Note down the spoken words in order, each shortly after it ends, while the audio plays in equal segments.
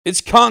It's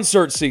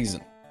concert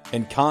season,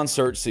 and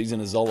concert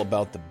season is all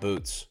about the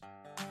boots.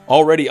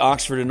 Already,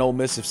 Oxford and Ole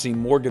Miss have seen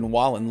Morgan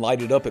Wallen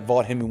light it up at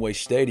Vaught Hemingway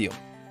Stadium.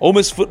 Ole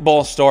Miss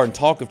football star and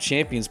Talk of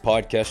Champions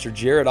podcaster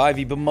Jared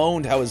Ivey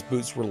bemoaned how his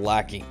boots were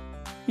lacking.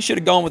 He should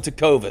have gone with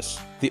Tecovas,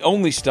 the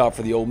only stop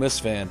for the Ole Miss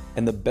fan,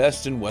 and the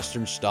best in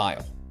Western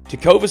style.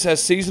 Tecovas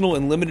has seasonal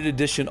and limited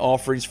edition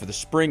offerings for the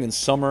spring and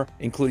summer,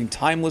 including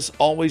timeless,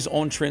 always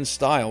on-trend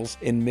styles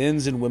in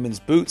men's and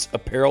women's boots,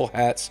 apparel,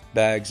 hats,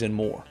 bags, and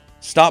more.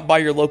 Stop by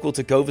your local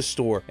Tecovas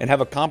store and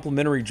have a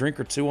complimentary drink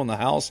or two on the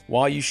house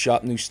while you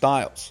shop new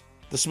styles.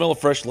 The smell of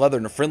fresh leather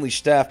and a friendly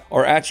staff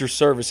are at your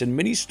service, and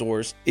many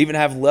stores even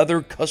have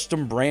leather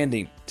custom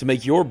branding to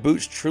make your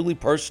boots truly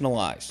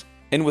personalized.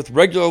 And with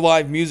regular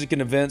live music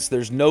and events,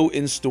 there's no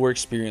in-store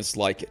experience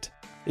like it.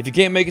 If you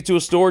can't make it to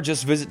a store,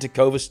 just visit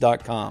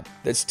Tecovas.com.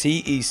 That's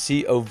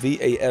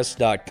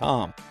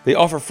Tecovas.com. They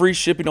offer free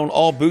shipping on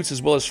all boots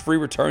as well as free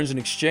returns and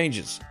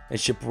exchanges, and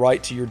ship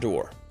right to your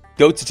door.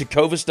 Go to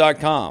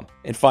Tecovas.com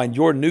and find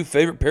your new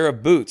favorite pair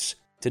of boots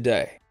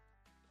today.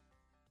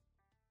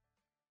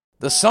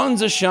 The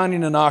sun's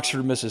shining in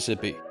Oxford,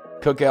 Mississippi.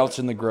 Cookouts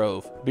in the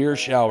Grove, beer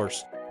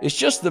showers. It's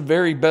just the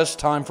very best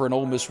time for an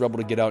Ole Miss Rebel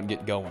to get out and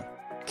get going.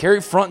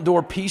 Carry front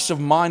door peace of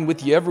mind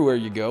with you everywhere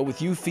you go with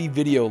UFI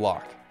Video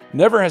Lock.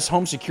 Never has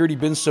home security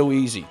been so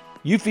easy.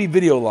 UFI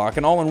Video Lock,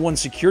 an all-in-one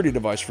security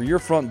device for your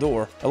front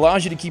door,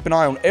 allows you to keep an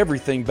eye on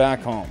everything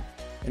back home.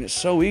 And it's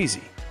so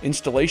easy.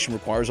 Installation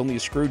requires only a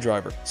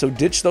screwdriver, so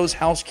ditch those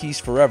house keys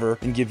forever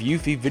and give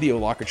UFI Video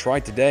Lock a try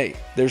today.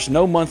 There's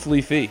no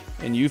monthly fee,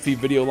 and UFI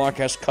Video Lock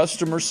has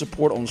customer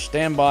support on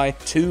standby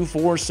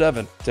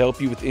 24/7 to help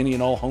you with any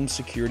and all home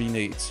security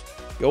needs.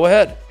 Go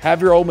ahead,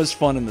 have your Ole Miss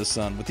fun in the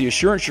sun with the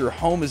assurance your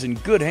home is in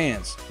good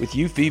hands with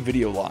UFI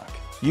Video Lock.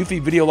 UFI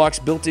Video Lock's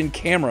built-in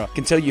camera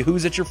can tell you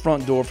who's at your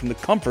front door from the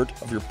comfort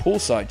of your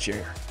poolside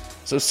chair.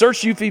 So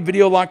search UFI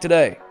Video Lock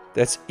today.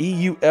 That's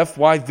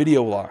EUFY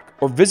Video Lock.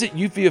 Or visit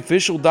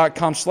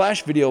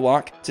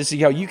UFIofficial.com/videolock to see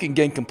how you can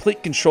gain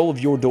complete control of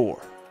your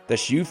door.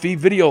 That's UFI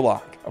Video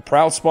Lock, a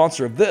proud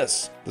sponsor of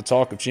this, the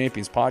Talk of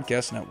Champions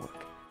Podcast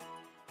Network.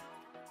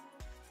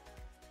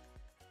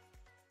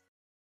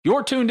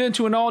 You're tuned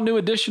into an all-new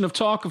edition of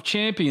Talk of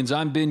Champions.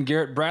 I'm Ben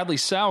Garrett. Bradley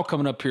Sowell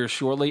coming up here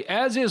shortly,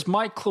 as is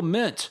Mike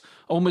Clement,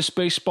 Ole Miss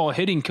baseball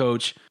hitting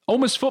coach. Ole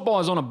Miss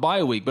football is on a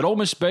bye week, but Ole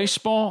Miss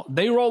baseball,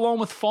 they roll on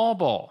with fall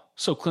ball.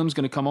 So Clem's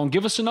going to come on,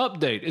 give us an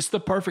update. It's the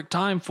perfect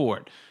time for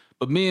it.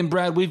 But me and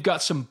Brad, we've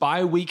got some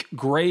bye week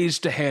grades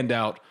to hand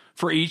out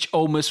for each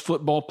Ole Miss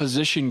football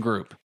position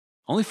group.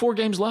 Only 4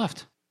 games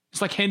left.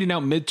 It's like handing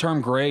out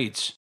midterm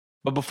grades.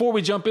 But before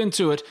we jump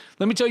into it,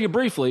 let me tell you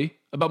briefly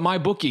about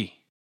MyBookie.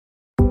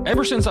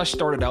 Ever since I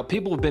started out,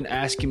 people have been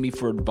asking me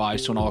for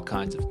advice on all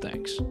kinds of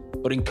things.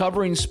 But in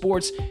covering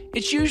sports,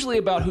 it's usually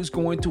about who's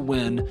going to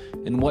win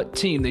and what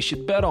team they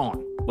should bet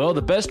on. Well,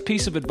 the best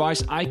piece of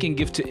advice I can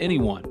give to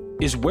anyone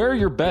is where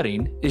you're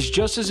betting is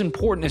just as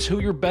important as who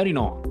you're betting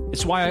on.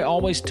 It's why I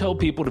always tell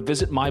people to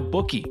visit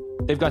MyBookie.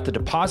 They've got the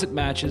deposit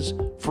matches,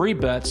 free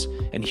bets,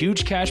 and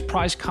huge cash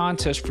prize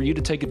contests for you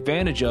to take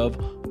advantage of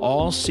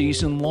all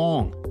season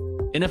long.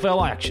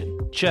 NFL action,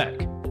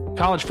 check.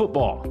 College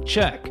football,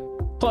 check.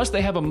 Plus,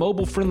 they have a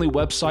mobile-friendly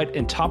website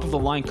and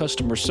top-of-the-line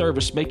customer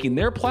service, making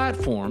their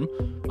platform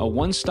a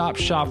one-stop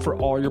shop for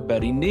all your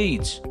betting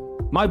needs.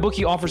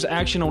 MyBookie offers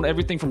action on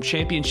everything from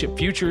championship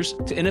futures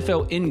to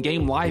NFL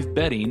in-game live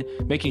betting,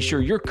 making sure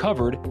you're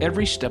covered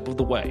every step of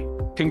the way.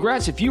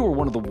 Congrats if you were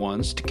one of the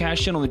ones to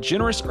cash in on the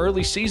generous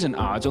early season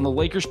odds on the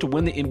Lakers to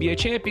win the NBA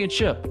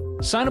championship.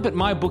 Sign up at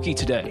MyBookie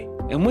today.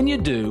 And when you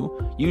do,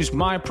 use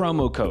my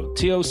promo code,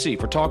 TOC,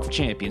 for Talk of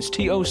Champions,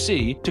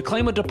 TOC, to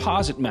claim a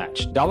deposit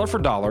match, dollar for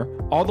dollar,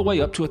 all the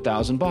way up to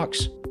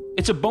 $1,000.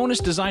 It's a bonus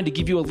designed to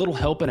give you a little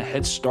help and a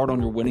head start on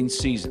your winning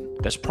season.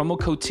 That's promo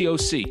code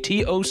TOC,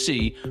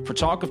 TOC, for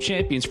Talk of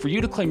Champions for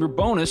you to claim your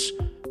bonus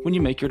when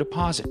you make your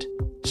deposit.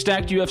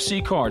 Stacked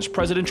UFC cards,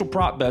 presidential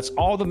prop bets,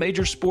 all the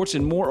major sports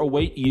and more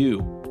await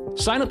you.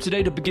 Sign up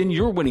today to begin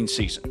your winning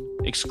season,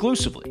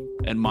 exclusively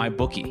at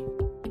MyBookie.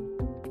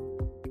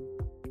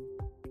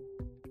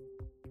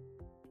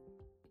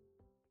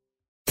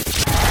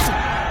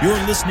 You're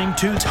listening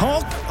to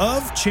Talk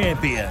of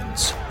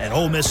Champions, an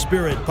Ole Miss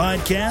Spirit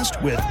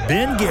podcast with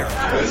Ben Garrett.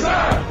 It's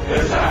time!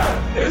 It's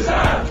time! It's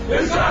time!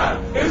 It's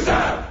time! It's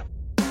time!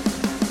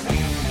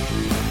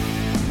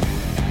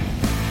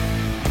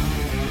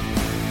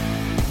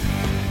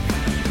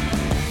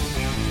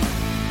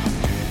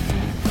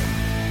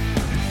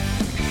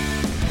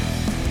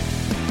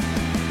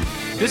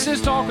 This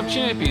is Talk of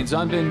Champions.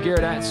 I'm Ben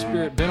Garrett at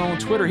Spirit Ben on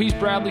Twitter. He's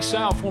Bradley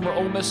Sowell, former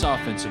Ole Miss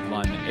offensive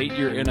lineman,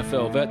 8-year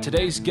NFL vet.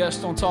 Today's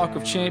guest on Talk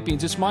of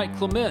Champions is Mike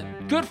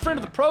Clement, good friend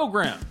of the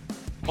program,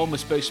 Ole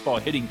Miss baseball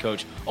hitting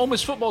coach. Ole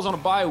Miss football's on a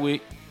bye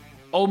week.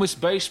 Ole Miss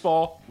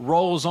baseball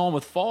rolls on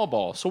with fall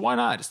ball. So why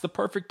not? It's the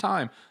perfect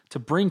time to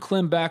bring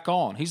Clem back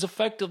on. He's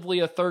effectively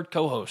a third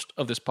co-host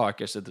of this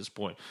podcast at this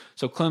point.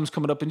 So Clem's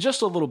coming up in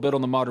just a little bit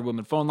on the Modern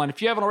Women phone line. If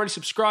you haven't already,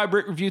 subscribe,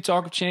 rate, review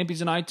Talk of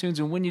Champions in iTunes.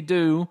 And when you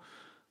do,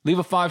 leave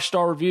a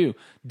 5-star review.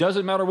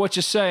 Doesn't matter what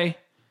you say.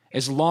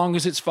 as long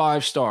as it's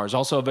 5 stars.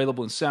 Also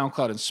available in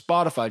SoundCloud and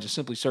Spotify. Just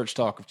simply search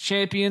Talk of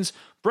Champions.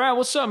 Brad,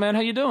 what's up, man?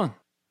 How you doing?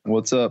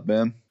 What's up,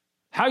 Ben?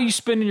 How you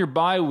spending your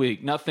bye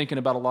week? Not thinking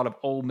about a lot of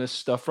Ole Miss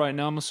stuff right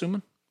now, I'm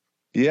assuming?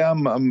 Yeah,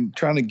 I'm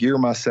trying to gear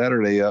my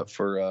Saturday up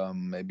for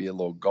maybe a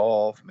little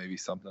golf, maybe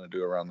something to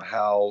do around the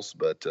house.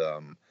 But,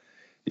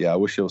 yeah, I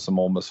wish it was some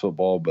Ole Miss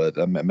football, but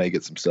I may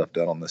get some stuff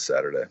done on this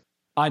Saturday.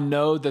 I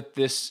know that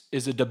this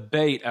is a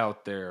debate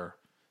out there,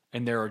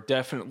 and there are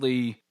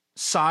definitely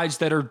sides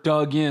that are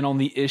dug in on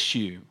the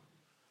issue.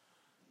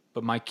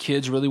 But my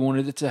kids really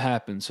wanted it to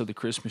happen, so the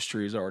Christmas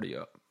tree is already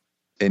up.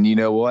 And you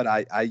know what?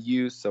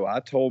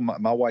 I told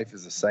my wife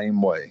is the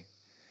same way.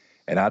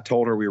 And I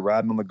told her we were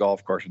riding on the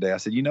golf cart today. I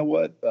said, you know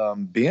what?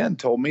 Ben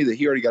told me that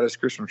he already got his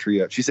Christmas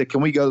tree up. She said,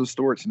 can we go to the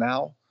storage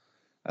now?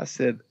 I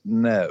said,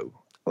 no.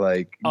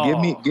 Like, give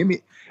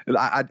me.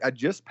 I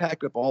just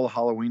packed up all the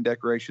Halloween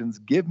decorations.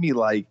 Give me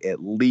like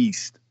at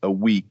least a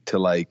week to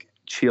like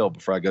chill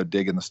before I go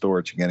dig in the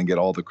storage again and get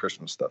all the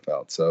Christmas stuff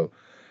out. So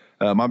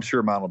I'm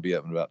sure mine will be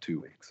up in about 2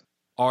 weeks.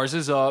 Ours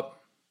is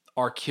up.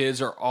 Our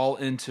kids are all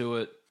into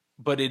it.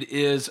 But it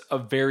is a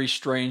very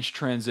strange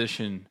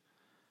transition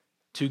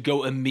to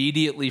go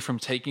immediately from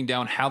taking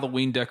down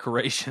Halloween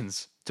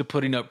decorations to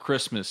putting up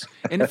Christmas.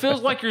 And it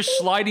feels like you're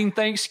sliding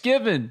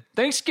Thanksgiving.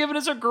 Thanksgiving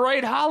is a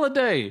great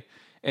holiday.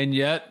 And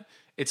yet,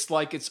 it's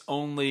like it's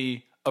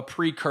only a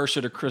precursor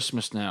to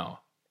Christmas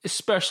now,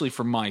 especially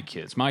for my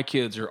kids. My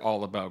kids are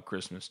all about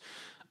Christmas.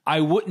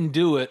 I wouldn't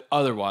do it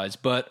otherwise,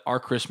 but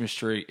our Christmas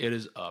tree, it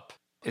is up.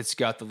 It's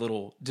got the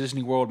little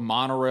Disney World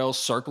monorail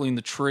circling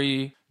the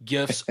tree,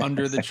 gifts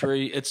under the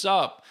tree. It's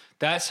up.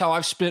 That's how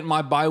I've spent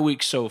my bye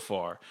week so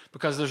far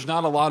because there's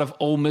not a lot of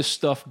Ole Miss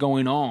stuff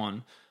going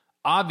on.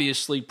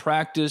 Obviously,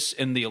 practice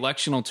and the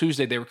election on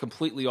Tuesday, they were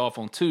completely off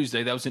on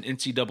Tuesday. That was an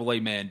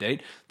NCAA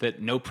mandate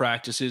that no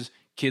practices,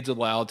 kids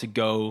allowed to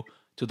go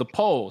to the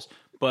polls.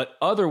 But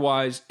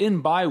otherwise,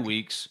 in bye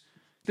weeks,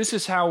 this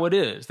is how it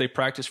is. They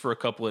practice for a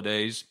couple of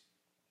days.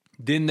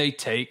 Then they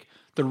take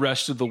the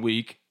rest of the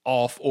week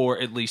off or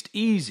at least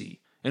easy.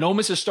 And Ole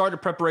Miss has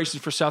started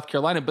preparations for South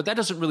Carolina, but that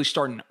doesn't really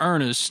start in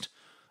earnest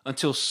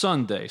until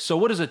Sunday. So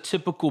what is a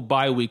typical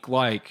bye week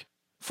like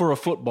for a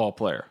football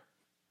player?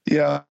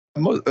 Yeah,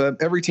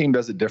 every team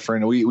does it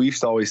different. We used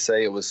to always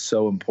say it was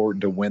so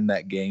important to win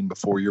that game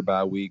before your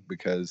bye week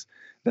because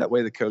that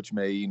way the coach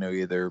may,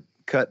 either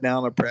cut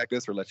down a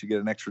practice or let you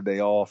get an extra day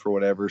off or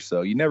whatever.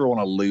 So you never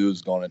want to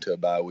lose going into a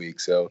bye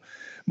week. So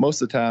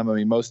most of the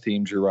time, most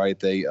teams, you're right,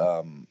 they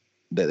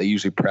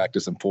usually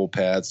practice in full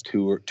pads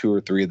two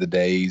or three of the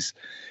days.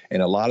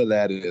 And a lot of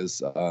that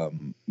is,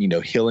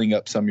 healing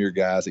up some of your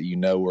guys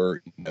that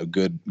are,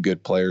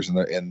 good players.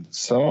 And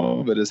some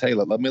of it is, hey,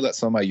 let me let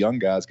some of my young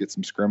guys get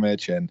some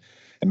scrimmage. And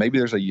maybe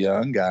there's a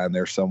young guy in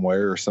there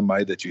somewhere or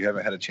somebody that you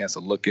haven't had a chance to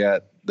look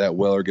at that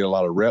well or get a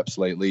lot of reps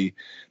lately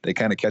that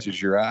kind of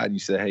catches your eye and you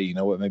say, hey, you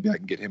know what, maybe I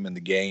can get him in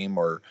the game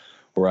or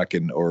I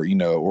can,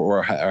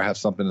 or have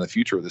something in the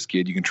future with this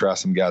kid. You can try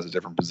some guys at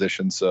different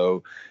positions.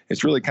 So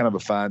it's really kind of a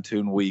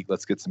fine-tuned week.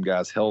 Let's get some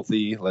guys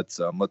healthy. Let's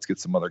get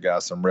some other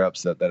guys some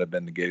reps that have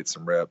been negated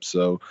some reps.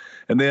 So,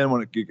 and then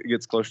when it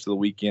gets close to the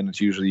weekend,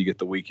 it's usually you get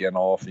the weekend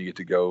off and you get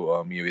to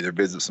go, either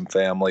visit some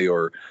family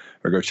or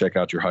go check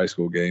out your high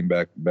school game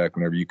back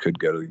whenever you could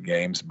go to the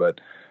games. But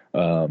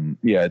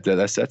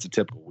that's a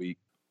typical week.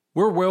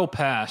 We're well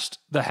past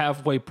the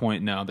halfway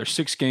point now. There's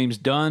 6 games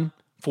done,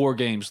 4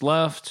 games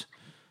left.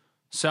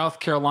 South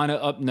Carolina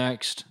up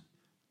next.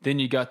 Then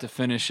you got to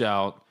finish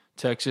out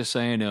Texas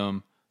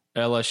A&M,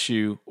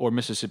 LSU, or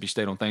Mississippi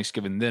State on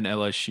Thanksgiving, then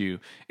LSU.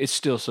 It's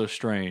still so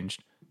strange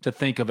to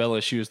think of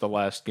LSU as the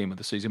last game of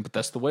the season, but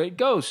that's the way it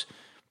goes.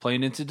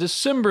 Playing into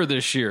December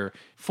this year.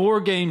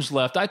 4 games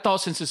left. I thought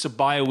since it's a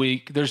bye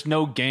week, there's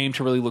no game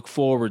to really look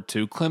forward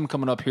to. Clem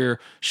coming up here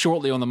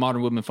shortly on the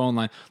Modern Woodman phone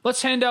line.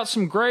 Let's hand out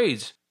some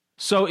grades.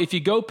 So if you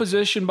go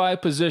position by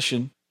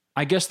position,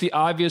 I guess the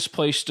obvious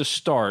place to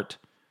start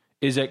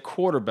is at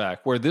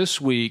quarterback, where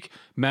this week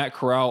Matt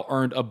Corral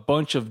earned a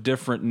bunch of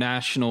different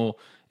national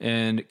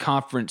and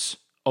conference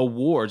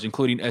awards,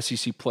 including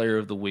SEC Player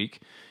of the Week.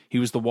 He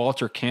was the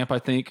Walter Camp, I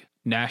think,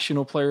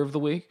 National Player of the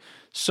Week.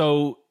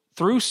 So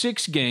through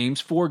 6 games,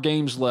 4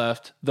 games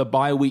left, the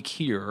bye week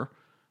here,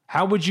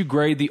 how would you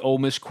grade the Ole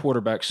Miss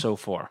quarterback so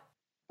far?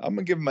 I'm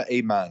gonna give him an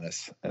A-,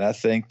 and I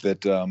think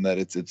that that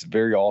it's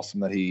very awesome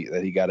that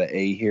he got an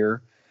A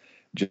here.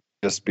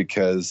 Just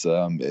because,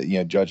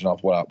 judging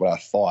off what I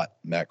thought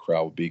Matt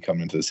Corral would be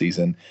coming into the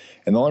season.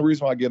 And the only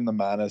reason why I give him the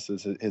minus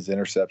is his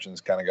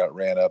interceptions kind of got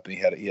ran up. And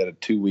he had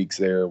 2 weeks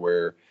there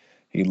where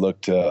he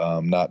looked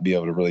to not be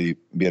able to really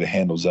be able to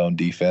handle zone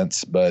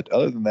defense. But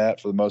other than that,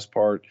 for the most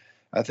part,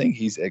 I think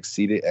he's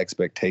exceeded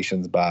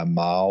expectations by a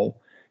mile.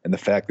 And the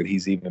fact that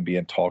he's even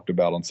being talked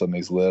about on some of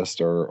these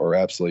lists are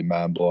absolutely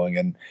mind-blowing.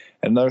 And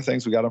another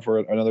things, we got him for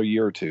another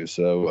year or two.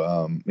 So,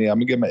 I'm going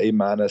to give him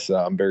an A-.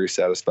 I'm very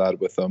satisfied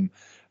with him.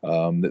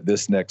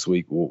 This next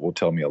week will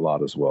tell me a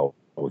lot as well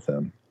with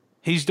him.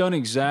 He's done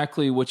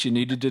exactly what you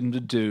needed him to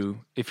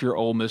do if you're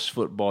Ole Miss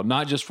football,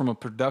 not just from a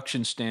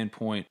production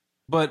standpoint,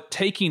 but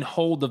taking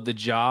hold of the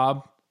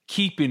job,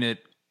 keeping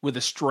it with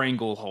a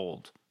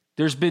stranglehold.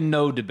 There's been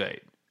no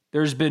debate.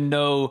 There's been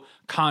no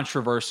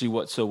controversy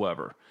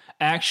whatsoever.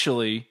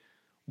 Actually,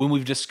 when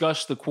we've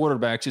discussed the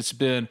quarterbacks, it's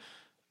been,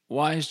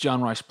 why is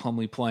John Rice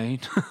Plumlee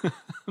playing?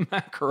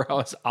 Matt Corral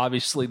is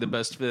obviously the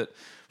best fit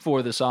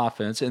for this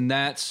offense, and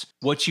that's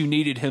what you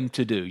needed him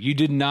to do. You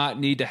did not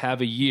need to have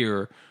a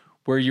year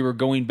where you were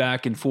going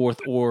back and forth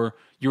or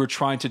you were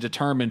trying to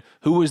determine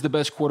who is the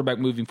best quarterback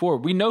moving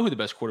forward. We know who the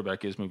best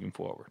quarterback is moving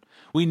forward.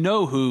 We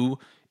know who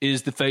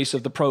is the face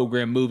of the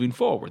program moving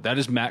forward. That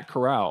is Matt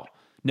Corral.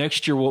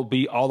 Next year will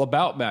be all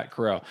about Matt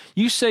Corral.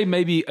 You say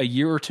maybe a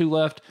year or two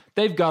left,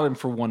 they've got him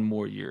for one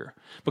more year.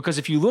 Because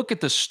if you look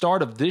at the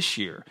start of this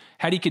year,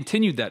 had he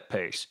continued that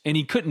pace, and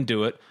he couldn't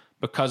do it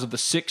because of the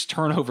 6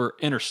 turnover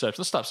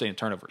interception. Let's stop saying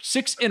turnover.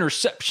 6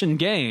 interception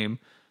game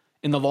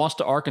in the loss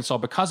to Arkansas.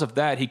 Because of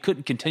that, he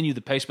couldn't continue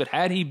the pace. But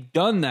had he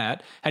done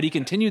that, had he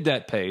continued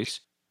that pace,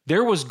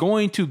 there was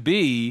going to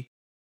be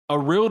a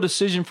real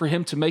decision for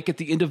him to make at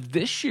the end of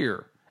this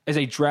year as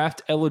a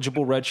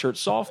draft-eligible redshirt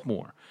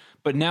sophomore.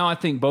 But now I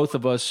think both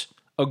of us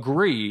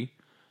agree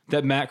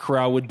that Matt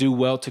Corral would do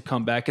well to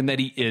come back and that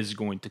he is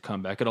going to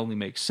come back. It only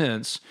makes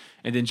sense.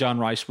 And then John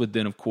Rice would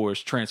then, of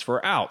course,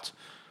 transfer out.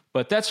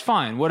 But that's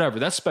fine, whatever.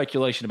 That's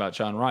speculation about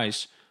John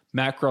Rice.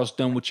 Matt Corral's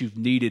done what you've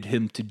needed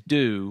him to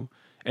do,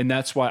 and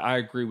that's why I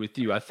agree with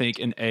you. I think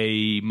an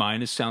A-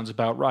 sounds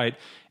about right.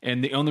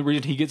 And the only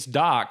reason he gets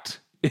docked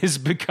is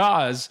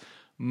because,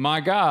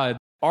 my God,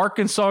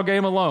 Arkansas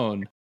game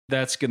alone,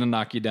 that's going to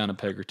knock you down a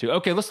peg or two.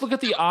 Okay, let's look at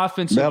the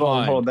offensive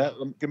line. Hold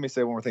on, let me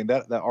say one more thing.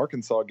 That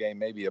Arkansas game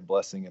may be a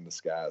blessing in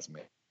disguise,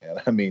 man.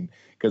 I mean,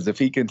 because if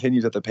he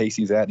continues at the pace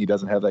he's at and he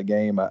doesn't have that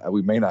game,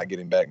 we may not get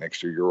him back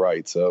next year. You're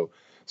right. So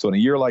in a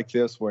year like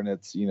this, when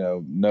it's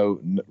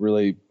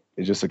really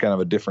it's just a kind of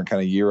a different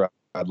kind of year,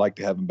 I'd like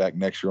to have him back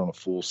next year on a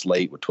full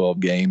slate with 12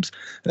 games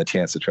and a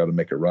chance to try to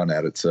make a run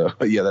at it. So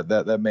yeah,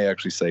 that may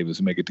actually save us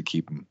and make it to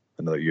keep him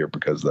another year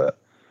because of that.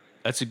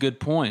 That's a good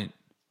point.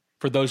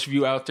 For those of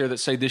you out there that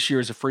say this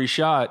year is a free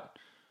shot,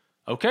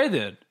 okay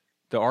then.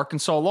 The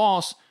Arkansas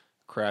loss,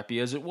 crappy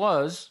as it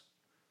was,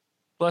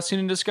 blessing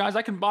in disguise,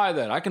 I can buy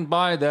that. I can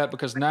buy that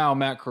because now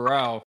Matt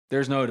Corral,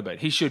 there's no debate.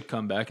 He should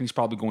come back, and he's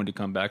probably going to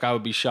come back. I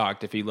would be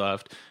shocked if he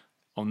left.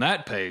 On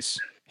that pace,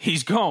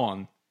 he's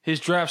gone. His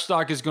draft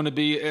stock is going to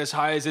be as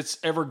high as it's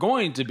ever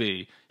going to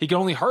be. He can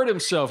only hurt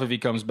himself if he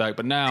comes back,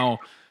 but now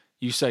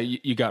you say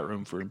you got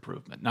room for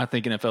improvement. And I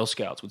think NFL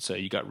scouts would say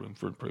you got room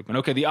for improvement.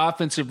 Okay, the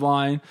offensive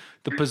line,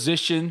 the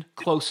position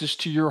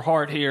closest to your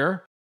heart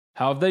here,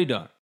 how have they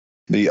done?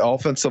 The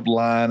offensive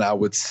line, I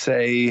would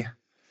say,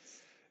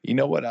 you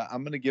know what?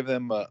 I'm going to give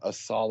them a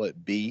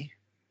solid B,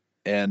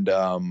 and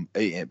I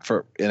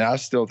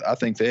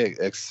think they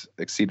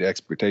exceeded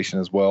expectation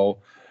as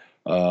well.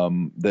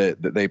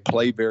 They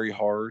play very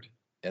hard,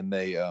 and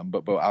they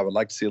but I would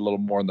like to see a little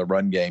more in the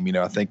run game.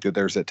 I think that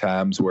there's at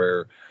times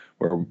where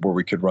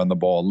we could run the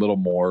ball a little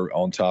more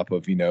on top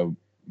of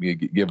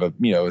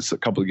it's a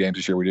couple of games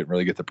this year we didn't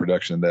really get the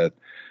production that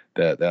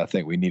I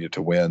think we needed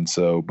to win.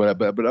 So, but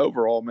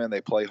overall, man,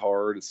 they play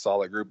hard. It's a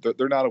solid group.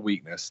 They're not a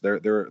weakness.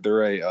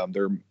 They're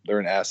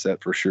an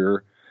asset for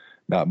sure.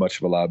 Not much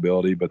of a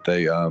liability, but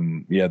they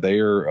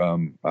are.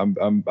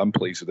 I'm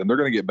pleased with them. They're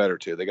going to get better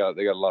too. They got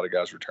a lot of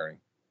guys returning.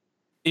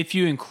 If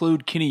you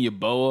include Kenny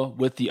Yeboah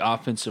with the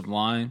offensive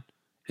line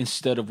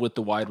instead of with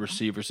the wide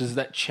receivers, does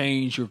that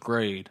change your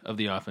grade of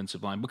the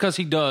offensive line? Because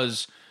he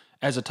does,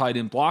 as a tight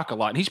end, block a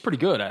lot, and he's pretty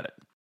good at it.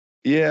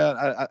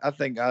 Yeah, I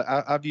think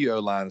I view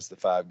O-line as the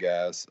 5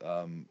 guys,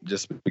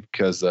 just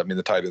because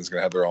the tight end's going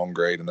to have their own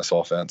grade in this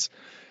offense.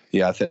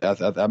 Yeah,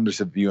 I'm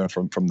just viewing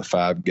from the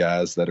 5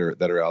 guys that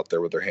are out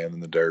there with their hand in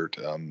the dirt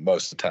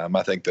most of the time.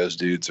 I think those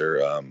dudes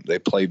are they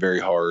play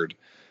very hard.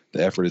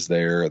 The effort is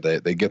there.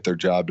 They get their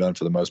job done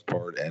for the most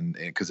part, and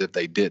because if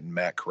they didn't,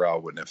 Matt Corral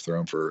wouldn't have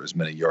thrown for as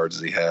many yards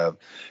as he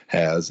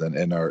has,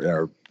 and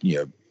our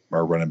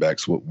running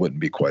backs wouldn't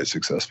be quite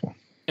successful.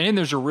 And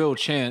there's a real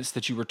chance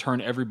that you return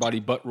everybody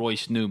but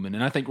Royce Newman,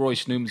 and I think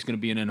Royce Newman is going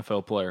to be an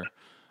NFL player.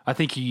 I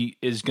think he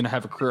is going to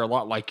have a career a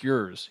lot like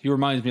yours. He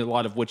reminds me a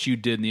lot of what you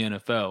did in the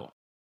NFL.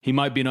 He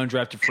might be an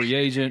undrafted free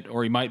agent,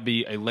 or he might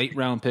be a late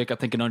round pick. I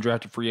think an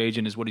undrafted free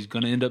agent is what he's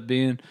going to end up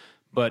being.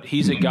 But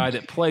he's a guy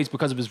that plays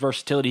because of his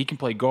versatility. He can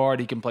play guard,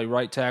 he can play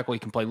right tackle, he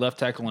can play left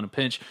tackle in a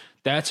pinch.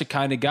 That's a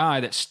kind of guy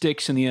that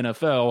sticks in the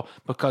NFL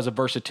because of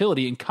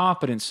versatility and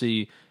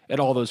competency at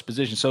all those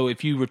positions. So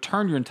if you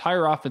return your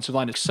entire offensive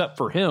line except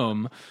for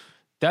him,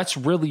 that's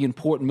really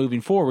important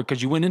moving forward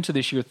because you went into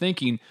this year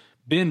thinking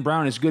Ben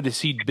Brown, as good as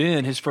he'd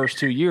been his first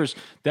 2 years,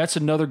 that's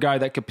another guy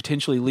that could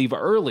potentially leave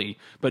early.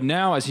 But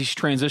now as he's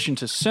transitioned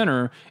to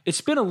center,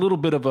 it's been a little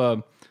bit of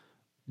a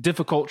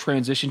difficult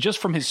transition just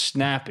from his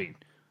snapping.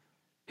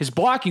 His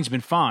blocking's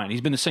been fine.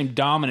 He's been the same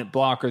dominant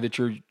blocker that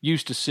you're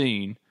used to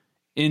seeing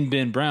in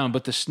Ben Brown,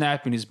 but the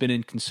snapping has been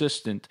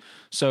inconsistent.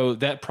 So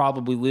that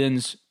probably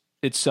lends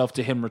itself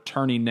to him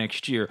returning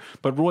next year.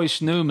 But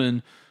Royce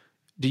Newman,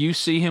 do you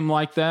see him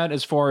like that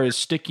as far as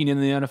sticking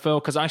in the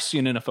NFL? Because I see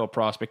an NFL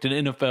prospect, an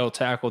NFL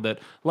tackle that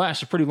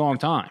lasts a pretty long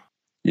time.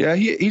 Yeah,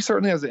 he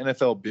certainly has an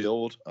NFL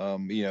build.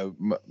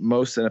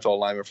 Most NFL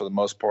linemen for the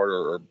most part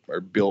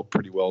are built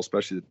pretty well,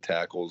 especially the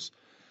tackles.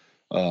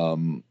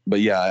 But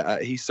yeah,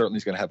 he certainly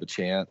is going to have a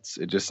chance.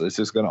 It's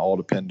just going to all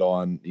depend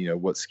on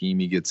what scheme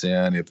he gets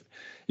in.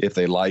 If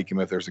they like him,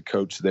 if there's a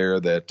coach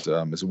there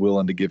that is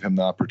willing to give him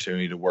the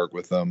opportunity to work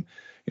with them.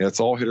 It's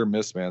all hit or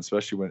miss, man.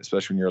 Especially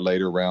when you're a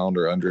later round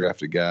or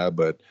undrafted guy.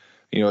 But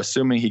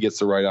assuming he gets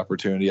the right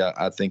opportunity,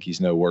 I think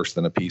he's no worse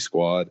than a P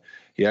squad.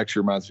 He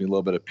actually reminds me a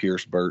little bit of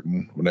Pierce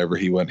Burton. Whenever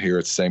he went here,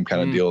 it's the same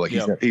kind of deal. Like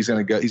yep. he's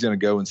going to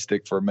go and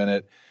stick for a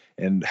minute.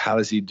 And how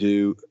does he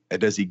do?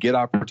 Does he get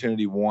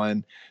opportunity?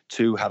 1,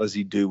 2, how does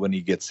he do when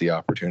he gets the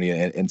opportunity?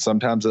 And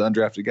sometimes an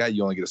undrafted guy,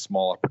 you only get a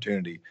small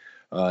opportunity.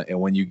 And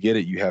when you get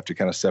it, you have to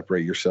kind of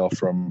separate yourself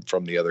from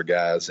the other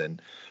guys.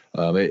 And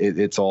I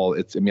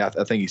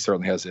think he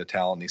certainly has the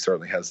talent. He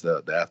certainly has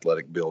the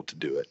athletic build to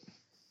do it.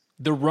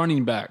 The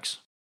running backs.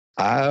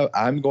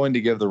 I'm going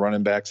to give the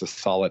running backs a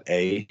solid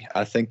A.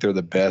 I think they're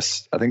the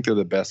best. I think they're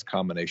the best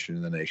combination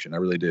in the nation. I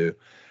really do.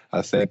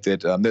 I think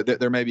that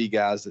there may be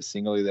guys that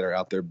singly that are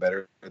out there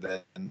better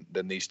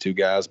than these two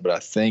guys, but I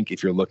think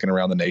if you're looking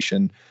around the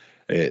nation,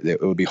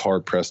 it would be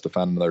hard pressed to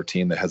find another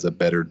team that has a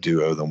better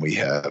duo than we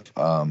have.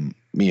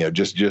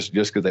 Just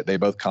because they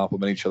both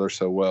complement each other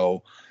so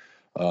well.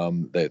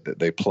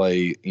 They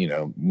play,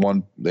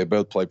 they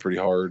both play pretty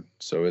hard.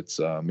 So it's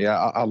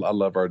I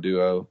love our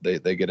duo.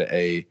 They get an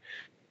A,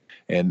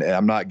 and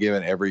I'm not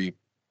giving every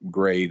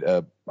grade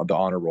the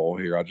honor roll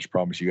here. I just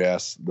promise you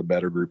ask the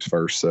better groups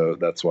first. So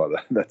that's why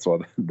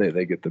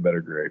they get the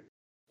better grade.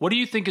 What do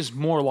you think is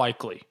more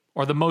likely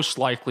or the most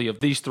likely of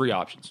these three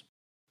options?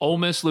 Ole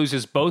Miss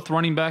loses both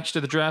running backs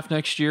to the draft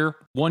next year,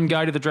 one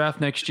guy to the draft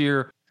next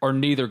year, or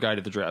neither guy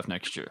to the draft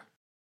next year?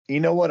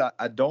 You know what?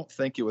 I don't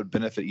think it would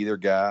benefit either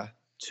guy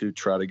to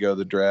try to go to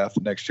the draft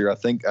next year. I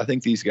think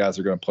these guys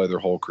are going to play their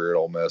whole career at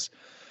Ole Miss.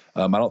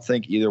 I don't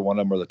think either one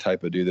of them are the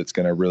type of dude that's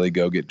going to really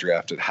go get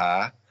drafted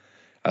high.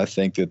 I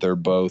think that they're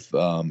both,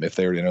 if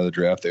they were to enter the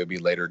draft, they would be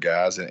later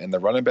guys. And the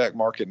running back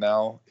market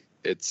now,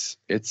 it's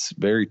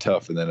very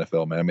tough in the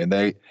NFL, man. I mean,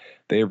 they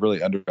have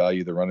really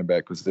undervalued the running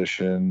back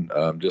position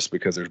just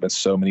because there's been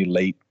so many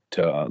late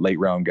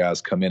round guys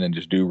come in and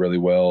just do really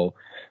well.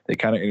 They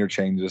kind of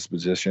interchange this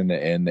position,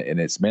 and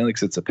it's mainly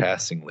because it's a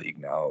passing league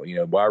now.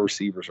 Wide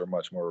receivers are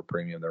much more of a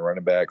premium than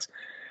running backs.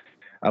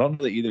 I don't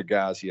know that either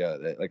guy's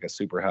like a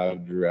super high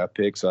draft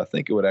pick, so I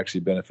think it would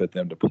actually benefit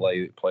them to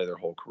play their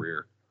whole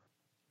career.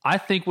 I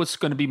think what's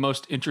going to be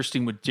most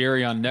interesting with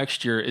Jerrion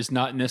next year is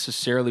not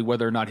necessarily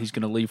whether or not he's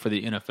going to leave for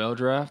the NFL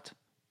draft,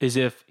 is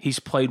if he's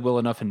played well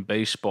enough in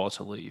baseball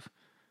to leave.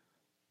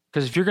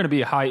 Because if you're going to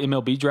be a high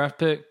MLB draft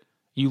pick,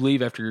 you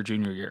leave after your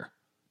junior year.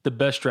 The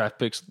best draft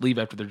picks leave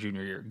after their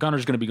junior year.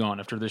 Gunner's going to be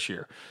gone after this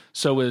year.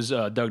 So is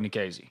Doug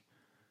Nikhazy.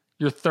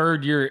 Your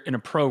third year in a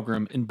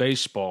program in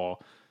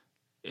baseball,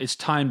 it's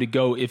time to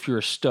go if you're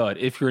a stud,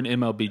 if you're an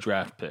MLB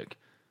draft pick.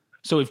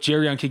 So if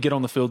Jerrion could get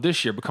on the field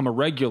this year, become a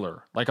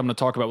regular, like I'm going to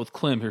talk about with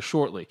Clem here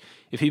shortly,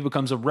 if he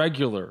becomes a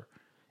regular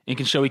and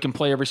can show he can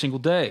play every single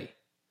day,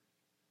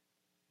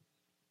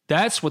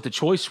 that's what the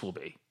choice will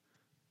be.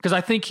 Because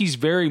I think he's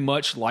very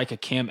much like a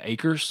Cam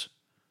Akers,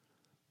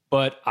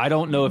 but I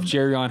don't know if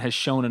Jerrion has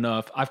shown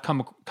enough. I've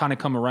kind of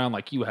come around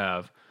like you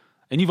have,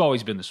 and you've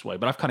always been this way,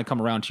 but I've kind of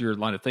come around to your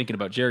line of thinking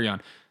about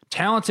Jerrion.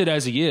 Talented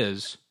as he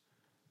is,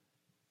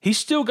 he's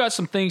still got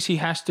some things he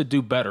has to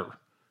do better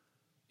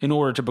in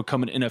order to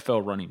become an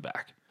NFL running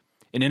back.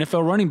 And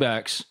NFL running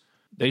backs,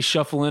 they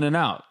shuffle in and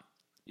out.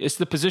 It's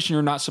the position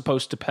you're not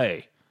supposed to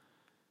pay.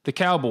 The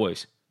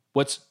Cowboys,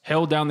 what's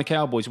held down the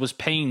Cowboys was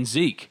paying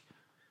Zeke.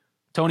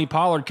 Tony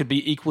Pollard could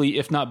be equally,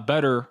 if not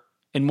better,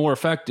 and more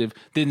effective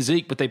than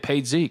Zeke, but they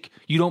paid Zeke.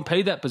 You don't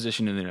pay that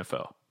position in the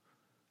NFL.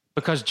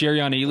 Because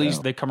Jerrion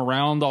Ealy's, they come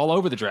around all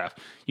over the draft.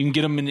 You can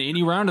get them in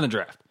any round in the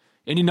draft.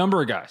 Any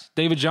number of guys.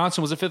 David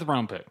Johnson was a 5th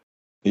round pick.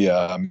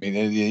 Yeah, I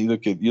mean, you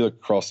look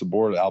across the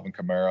board at Alvin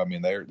Kamara. I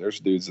mean, there's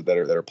dudes that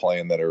are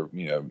playing that are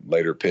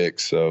later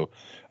picks. So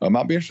I'll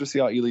be interested to see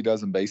how Ely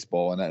does in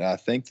baseball. And I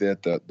think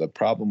that the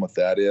problem with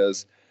that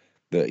is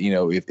that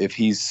if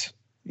he's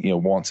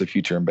wants a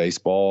future in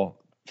baseball,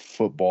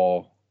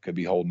 football could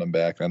be holding him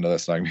back. I know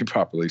that's not going to be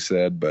properly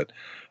said, but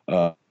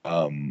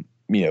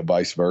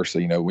vice versa.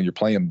 When you're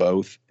playing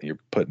both, you're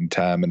putting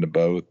time into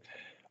both.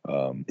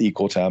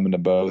 Equal time into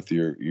both,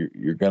 you're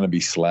going to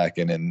be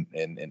slacking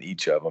in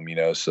each of them,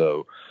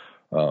 So,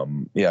 I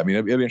mean,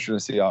 it'd be interesting to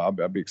see.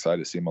 I'd be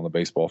excited to see him on the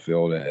baseball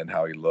field and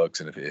how he looks.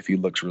 And if he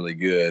looks really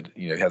good,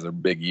 he has a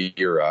big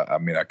year. I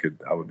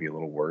would be a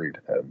little worried,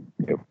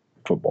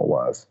 football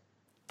wise.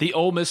 The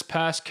Ole Miss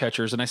pass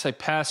catchers, and I say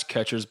pass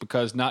catchers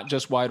because not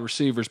just wide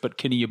receivers, but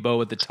Kenny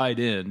Yeboah at the tight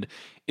end.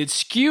 It's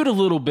skewed a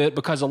little bit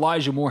because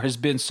Elijah Moore has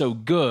been so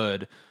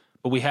good.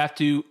 But we have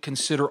to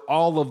consider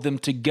all of them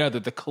together,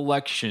 the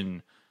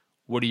collection.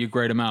 What do you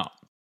grade them out?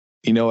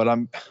 You know what?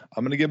 I'm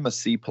going to give them a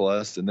C+,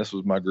 and this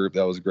was my group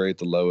that was great,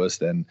 the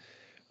lowest. And,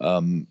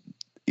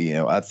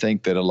 I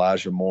think that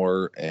Elijah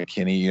Moore and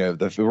Kenny,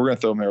 if we're going to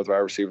throw them there with wide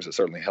receivers, it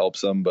certainly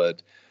helps them.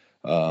 But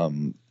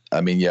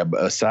I mean, yeah,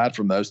 but aside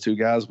from those two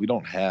guys, we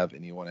don't have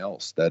anyone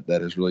else that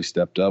has really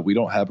stepped up. We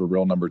don't have a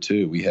real number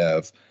two. We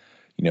have,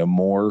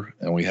 Moore,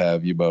 and we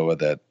have Yeboah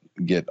that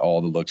get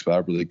all the looks, but I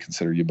really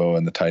consider Yeboah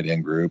in the tight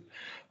end group.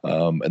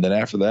 And then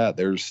after that,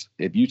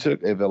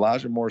 if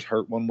Elijah Moore's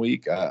hurt one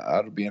week,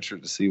 I'd be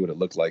interested to see what it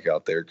looked like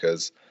out there,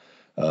 because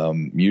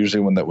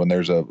usually when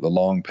there's a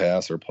long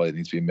pass or a play that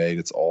needs to be made,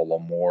 it's all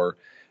on Moore.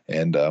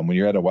 And when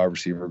you're at a wide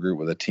receiver group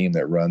with a team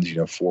that runs,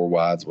 4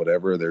 wides,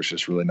 whatever, there's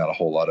just really not a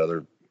whole lot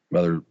of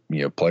other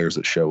players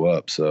that show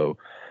up. So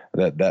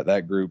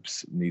that group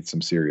needs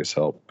some serious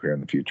help here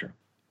in the future.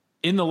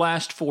 In the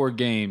last 4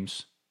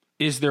 games,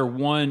 is there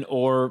one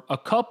or a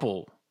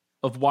couple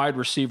of wide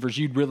receivers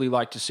you'd really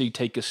like to see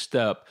take a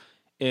step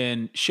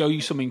and show you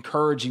some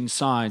encouraging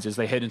signs as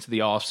they head into the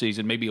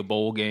offseason, maybe a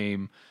bowl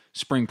game,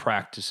 spring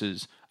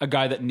practices, a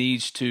guy that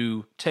needs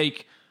to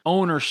take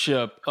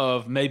ownership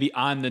of maybe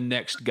I'm the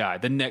next guy,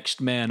 the next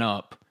man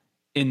up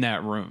in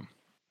that room?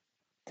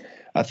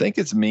 I think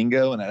it's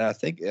Mingo, and I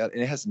think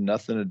it has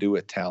nothing to do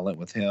with talent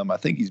with him. I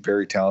think he's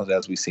very talented,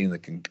 as we see in the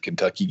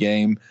Kentucky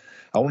game.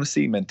 I want to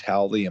see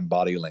mentality and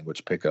body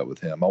language pick up with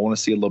him. I want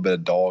to see a little bit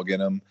of dog in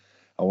him.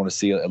 I want to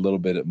see a little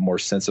bit more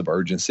sense of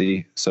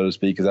urgency, so to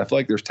speak, because I feel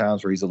like there's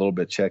times where he's a little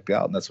bit checked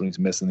out, and that's when he's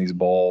missing these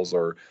balls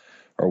or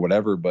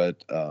whatever.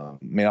 But I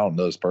don't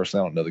know this person.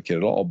 I don't know the kid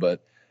at all,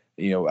 but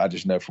I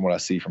just know from what I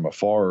see from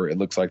afar, it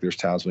looks like there's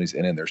times when he's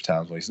in and there's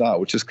times when he's not,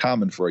 which is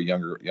common for a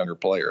younger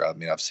player. I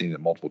mean, I've seen it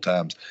multiple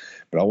times,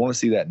 but I want to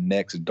see that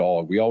next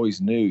dog. We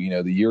always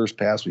knew, the years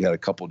past, we had a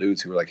couple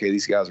dudes who were like, hey,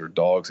 these guys are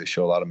dogs. They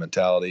show a lot of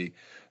mentality.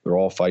 They're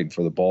all fighting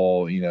for the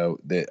ball.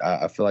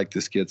 I feel like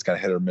this kid's kind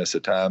of hit or miss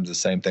at times. The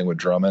same thing with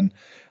Drummond.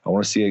 I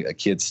want to see a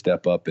kid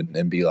step up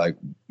and be like,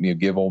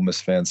 give Ole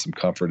Miss fans some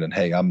comfort and,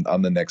 hey, I'm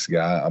the next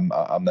guy.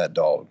 I'm that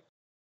dog.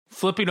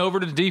 Flipping over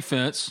to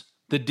defense,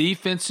 the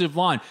defensive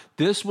line.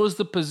 This was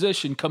the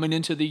position coming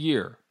into the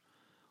year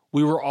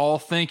we were all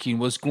thinking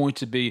was going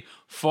to be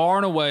far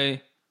and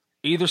away,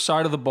 either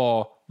side of the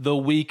ball, the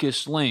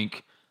weakest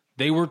link.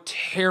 They were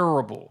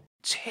terrible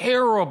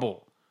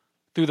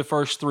through the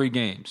first 3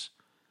 games.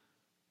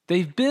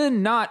 They've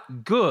been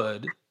not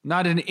good,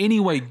 not in any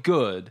way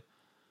good,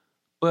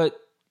 but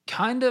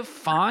kind of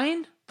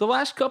fine the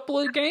last couple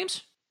of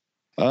games.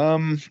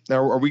 Now,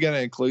 are we going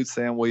to include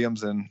Sam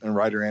Williams and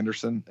Ryder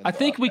Anderson? I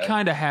think we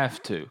kind of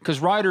have to, because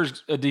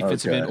Ryder's a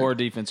defensive end or a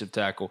defensive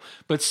tackle.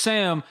 But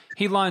Sam,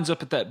 he lines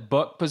up at that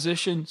buck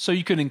position, so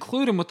you can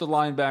include him with the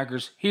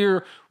linebackers.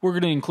 Here, we're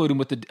going to include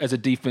him as a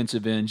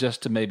defensive end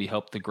just to maybe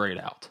help the grade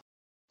out.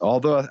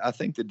 Although I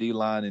think the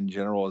D-line in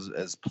general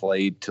has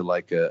played to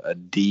like a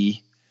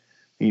D,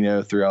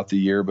 throughout the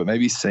year. But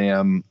maybe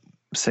Sam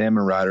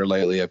and Ryder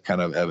lately have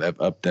kind of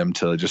have upped them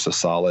to just a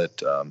solid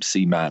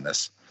C-.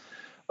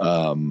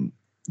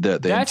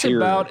 That's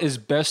about as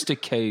best a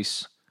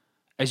case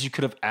as you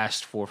could have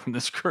asked for from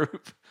this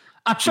group.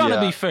 I'm trying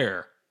to be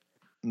fair.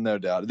 No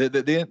doubt.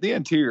 The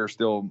interior is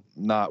still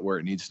not where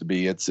it needs to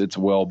be. It's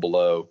well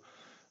below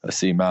a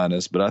C-.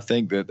 But I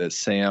think that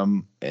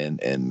Sam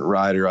and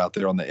Ryder out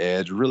there on the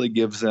edge really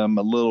gives them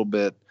a little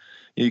bit.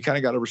 You kind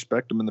of got to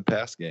respect them in the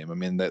pass game. I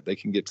mean, that they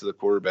can get to the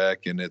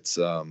quarterback, and it's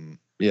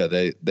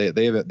they've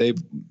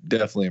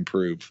definitely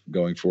improved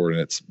going forward,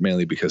 and it's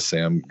mainly because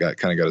Sam got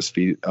his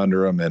feet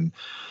under him, and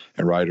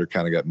Ryder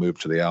kind of got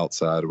moved to the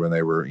outside when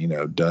they were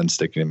done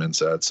sticking him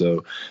inside.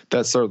 So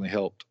that certainly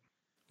helped.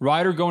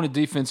 Ryder going to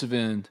defensive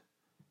end,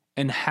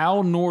 and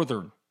Hal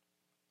Northern,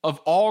 of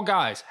all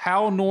guys,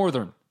 Hal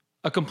Northern,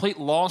 a complete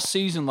lost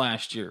season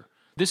last year.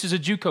 This is a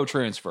JUCO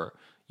transfer.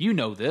 You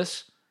know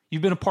this.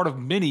 You've been a part of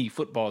many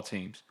football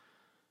teams.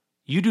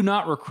 You do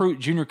not recruit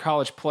junior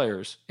college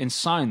players and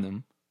sign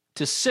them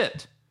to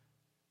sit.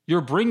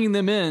 You're bringing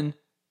them in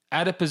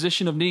at a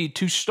position of need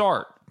to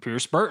start.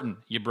 Pierce Burton,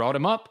 you brought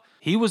him up.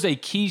 He was a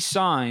key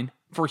sign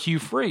for Hugh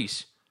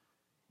Freeze.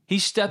 He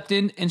stepped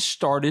in and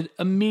started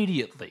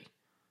immediately.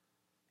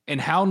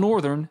 And Hal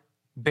Northern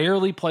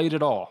barely played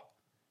at all.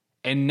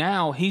 And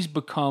now he's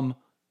become,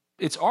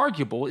 it's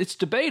arguable, it's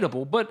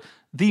debatable, but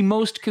the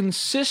most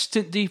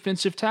consistent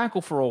defensive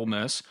tackle for Ole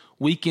Miss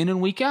week in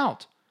and week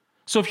out.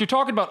 So if you're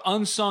talking about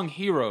unsung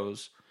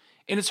heroes,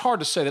 and it's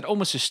hard to say that Ole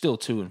Miss is still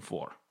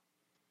 2-4.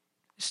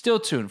 Still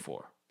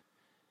 2-4.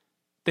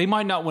 They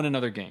might not win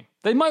another game.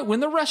 They might win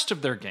the rest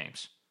of their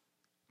games.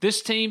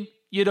 This team,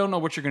 you don't know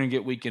what you're going to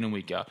get week in and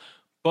week out.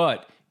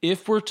 But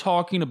if we're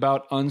talking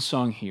about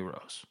unsung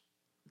heroes,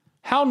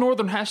 Hal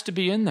Northern has to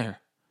be in there.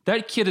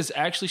 That kid has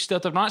actually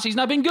stepped up. Honestly, he's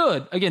not been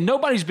good. Again,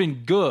 nobody's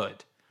been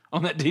good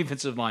on that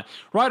defensive line.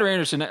 Ryder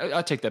Anderson,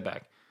 I take that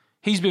back.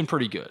 He's been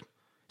pretty good.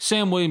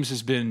 Sam Williams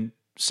has been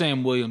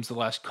Sam Williams the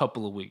last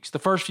couple of weeks. The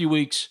first few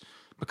weeks,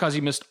 because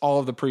he missed all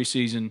of the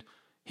preseason,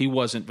 he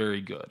wasn't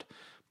very good.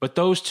 But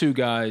those two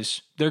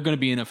guys, they're going to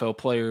be NFL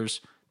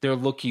players. They're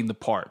looking the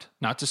part.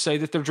 Not to say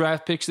that they're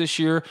draft picks this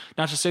year,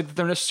 not to say that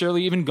they're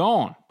necessarily even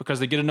gone, because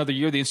they get another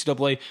year. The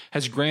NCAA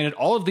has granted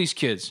all of these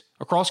kids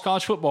across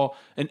college football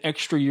an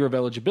extra year of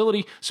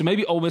eligibility. So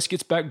maybe Ole Miss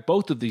gets back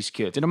both of these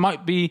kids. And it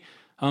might be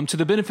to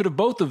the benefit of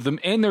both of them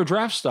and their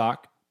draft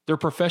stock. their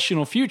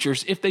professional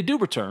futures if they do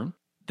return.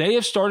 They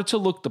have started to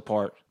look the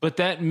part, but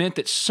that meant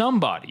that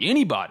somebody,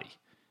 anybody,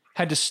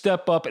 had to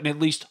step up and at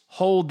least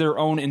hold their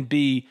own and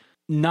be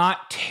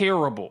not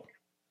terrible,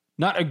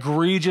 not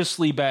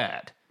egregiously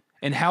bad.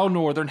 And Hal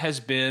Northern has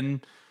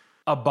been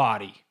a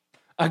body,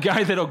 a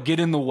guy that'll get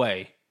in the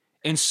way.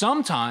 And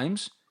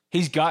sometimes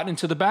he's gotten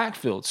into the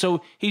backfield.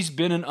 So he's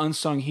been an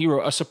unsung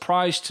hero, a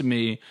surprise to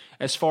me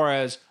as far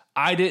as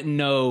I didn't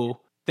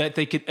know that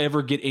they could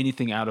ever get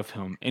anything out of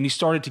him. And he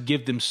started to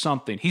give them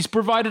something. He's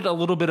provided a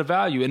little bit of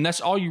value, and that's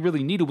all you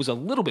really needed was a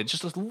little bit,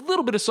 just a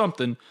little bit of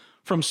something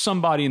from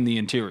somebody in the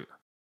interior.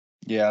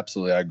 Yeah,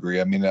 absolutely. I agree.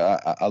 I mean,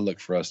 I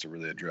look for us to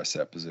really address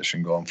that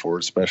position going forward,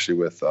 especially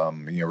with,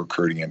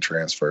 recruiting and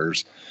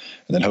transfers.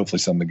 And then hopefully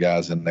some of the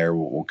guys in there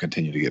will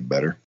continue to get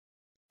better.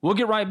 We'll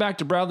get right back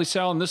to Bradley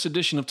Sowell in this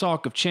edition of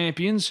Talk of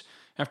Champions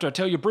after I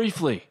tell you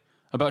briefly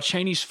about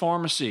Cheney's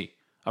Pharmacy,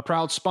 a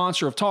proud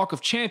sponsor of Talk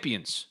of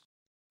Champions.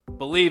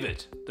 Believe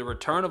it, the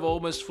return of Ole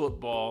Miss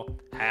football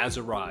has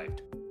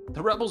arrived.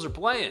 The Rebels are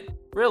playing.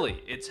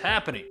 Really, it's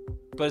happening.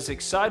 But as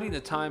exciting a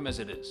time as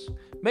it is,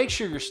 make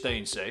sure you're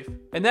staying safe.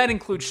 And that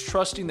includes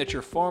trusting that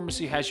your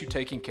pharmacy has you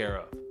taken care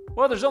of.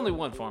 Well, there's only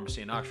one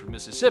pharmacy in Oxford,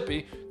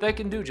 Mississippi that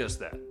can do just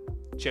that.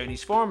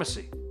 Cheney's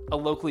Pharmacy, a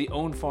locally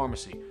owned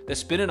pharmacy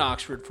that's been in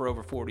Oxford for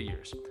over 40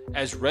 years,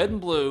 as red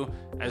and blue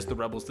as the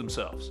Rebels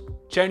themselves.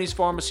 Cheney's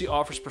Pharmacy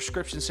offers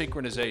prescription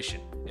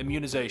synchronization,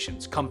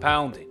 immunizations,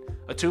 compounding,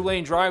 a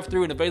 2-lane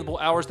drive-through, and available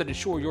hours that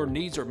ensure your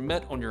needs are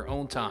met on your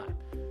own time.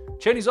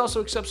 Cheney's also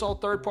accepts all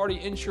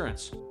third-party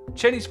insurance.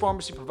 Cheney's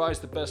Pharmacy provides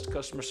the best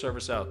customer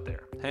service out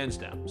there. Hands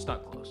down, it's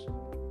not close.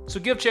 So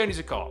give Cheney's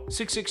a call,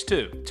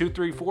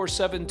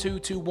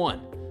 662-234-7221,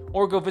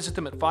 or go visit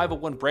them at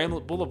 501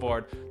 Bramlett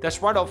Boulevard.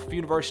 That's right off of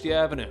University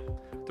Avenue.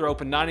 They're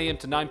open 9 a.m.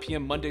 to 9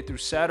 p.m. Monday through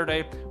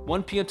Saturday,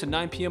 1 p.m. to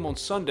 9 p.m. on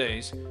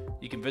Sundays.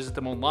 You can visit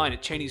them online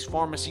at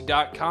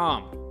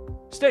Cheney'sPharmacy.com.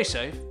 Stay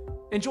safe,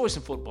 enjoy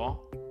some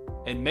football,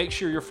 and make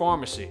sure your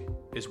pharmacy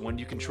is one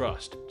you can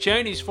trust.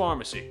 Cheney's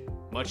Pharmacy,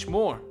 much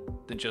more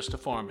than just a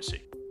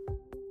pharmacy.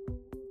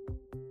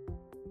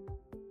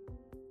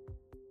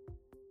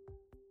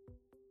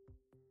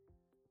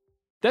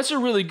 That's a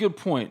really good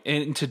point.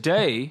 And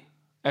today,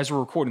 as we're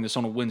recording this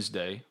on a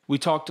Wednesday, we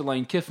talked to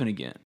Lane Kiffin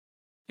again.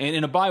 And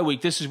in a bye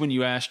week, this is when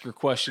you ask your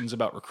questions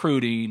about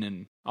recruiting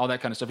and all that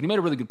kind of stuff. And he made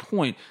a really good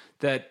point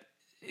that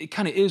it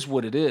kind of is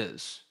what it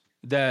is,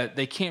 that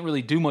they can't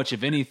really do much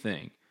of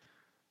anything.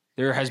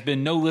 There has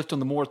been no lift on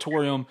the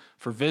moratorium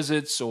for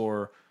visits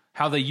or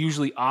how they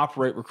usually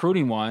operate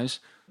recruiting-wise.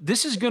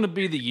 This is going to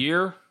be the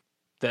year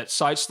that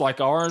sites like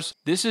ours,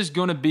 this is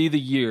going to be the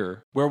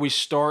year where we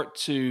start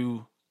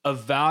to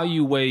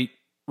evaluate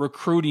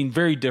recruiting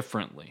very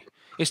differently.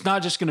 It's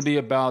not just going to be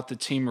about the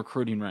team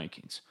recruiting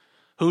rankings.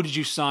 Who did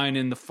you sign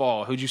in the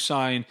fall? Who did you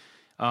sign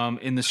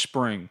in the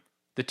spring?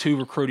 The 2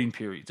 recruiting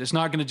periods. It's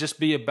not going to just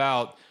be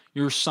about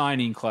your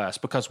signing class,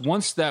 because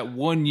once that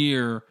 1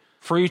 year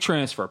free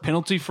transfer,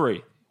 penalty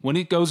free, when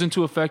it goes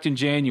into effect in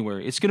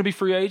January, it's going to be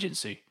free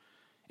agency.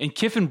 And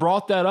Kiffin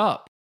brought that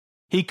up.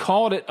 He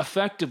called it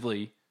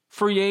effectively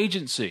free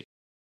agency.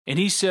 And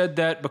he said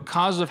that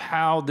because of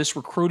how this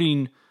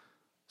recruiting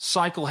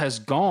cycle has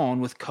gone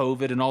with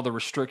COVID and all the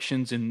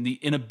restrictions and the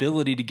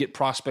inability to get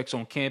prospects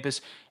on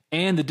campus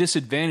and the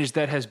disadvantage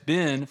that has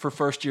been for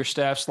first-year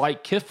staffs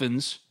like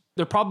Kiffin's,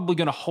 they're probably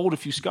going to hold a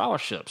few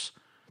scholarships.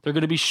 They're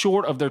going to be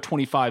short of their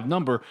 25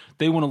 number.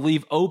 They want to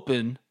leave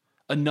open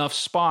enough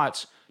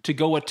spots to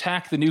go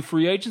attack the new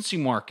free agency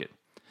market.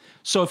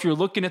 So if you're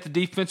looking at the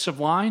defensive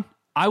line,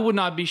 I would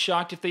not be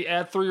shocked if they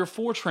add 3 or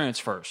 4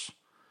 transfers.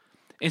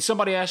 And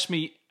somebody asked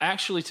me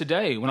actually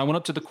today when I went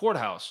up to the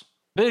courthouse,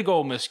 big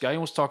Ole Miss guy, he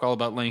wants to talk all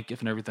about Lane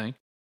Kiffin and everything.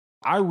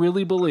 I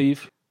really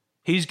believe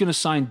he's going to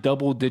sign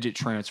double-digit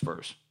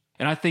transfers.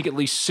 And I think at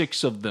least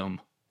 6 of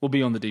them will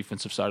be on the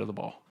defensive side of the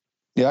ball.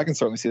 Yeah, I can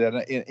certainly see that.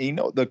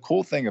 And, the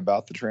cool thing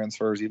about the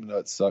transfers, even though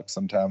it sucks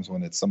sometimes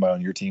when it's somebody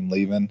on your team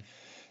leaving,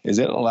 is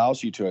it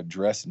allows you to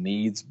address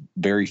needs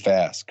very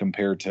fast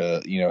compared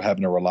to,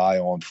 having to rely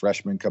on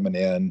freshmen coming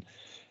in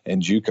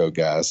and JUCO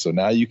guys. So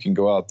now you can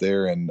go out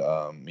there and,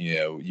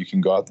 you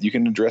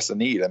can address a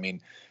need. I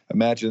mean,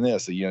 imagine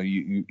this,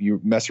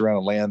 you mess around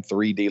and land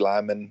 3 D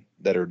linemen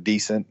that are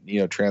decent,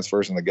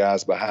 transfers, and the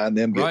guys behind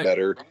them get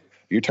better.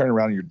 You're turning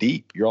around and you're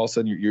deep. You're all of a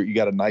sudden you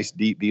got a nice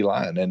deep D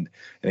line, and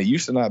it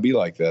used to not be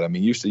like that. I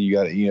mean, used to you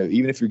got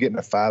even if you're getting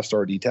a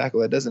 5-star D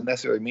tackle, that doesn't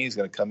necessarily mean he's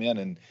going to come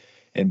in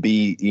and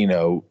be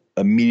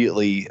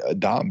immediately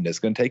dominant. It's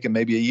going to take him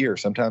maybe a year,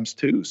 sometimes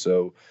 2.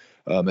 So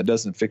it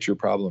doesn't fix your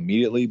problem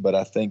immediately. But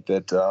I think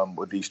that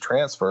with these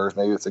transfers,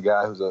 maybe it's a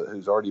guy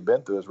who's already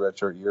been through his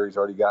redshirt year. He's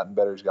already gotten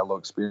better. He's got a little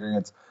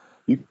experience.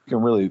 You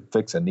can really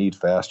fix a need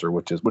faster,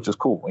 which is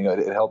cool.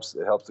 It helps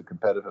the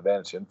competitive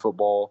advantage in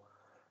football.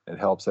 It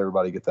helps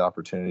everybody get the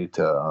opportunity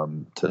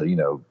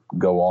to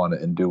go on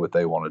and do what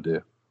they want to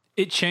do.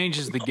 It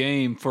changes the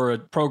game for a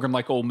program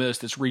like Ole Miss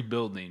that's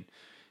rebuilding.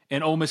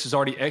 And Ole Miss has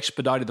already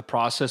expedited the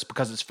process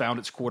because it's found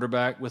its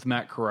quarterback with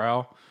Matt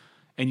Corral.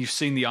 and you've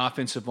seen the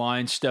offensive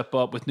line step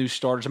up with new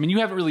starters. I mean, you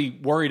haven't really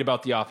worried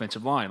about the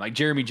offensive line. Like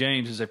Jeremy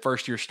James is a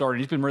first-year starter,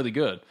 and he's been really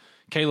good.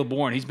 Caleb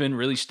Bourne, he's been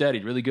really steady,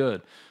 really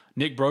good.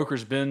 Nick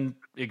Broker's been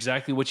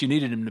exactly what you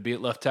needed him to be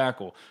at left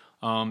tackle.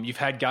 You've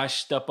had guys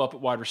step up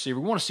at wide receiver.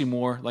 We want to see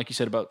more, like you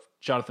said, about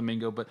Jonathan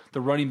Mingo, but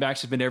the running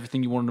backs have been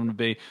everything you wanted them to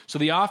be. So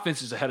the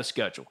offense is ahead of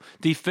schedule.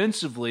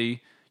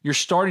 Defensively, you're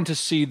starting to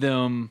see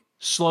them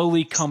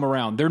slowly come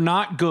around. They're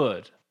not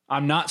good.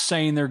 I'm not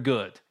saying they're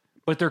good,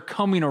 but they're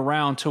coming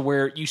around to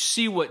where you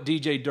see what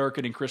DJ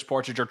Durkin and Chris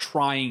Partridge are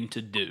trying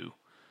to do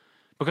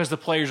because the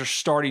players are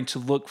starting to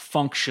look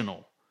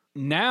functional.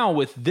 Now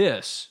with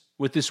this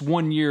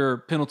 1-year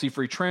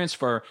penalty-free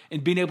transfer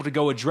and being able to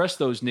go address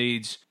those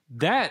needs,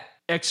 that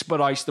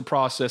expedites the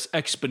process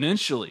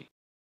exponentially,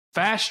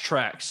 fast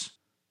tracks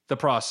the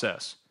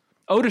process.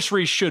 Otis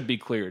Reese should be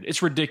cleared.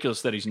 It's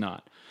ridiculous that he's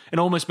not. And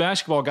Ole Miss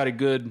basketball got a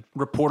good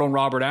report on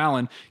Robert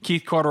Allen.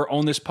 Keith Carter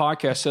on this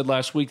podcast said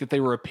last week that they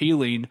were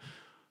appealing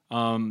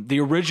the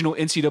original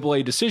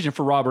NCAA decision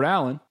for Robert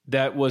Allen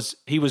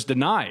he was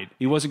denied.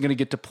 He wasn't going to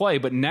get to play,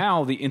 but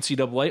now the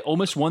NCAA, Ole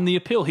Miss won the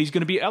appeal. He's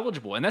going to be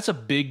eligible, and that's a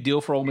big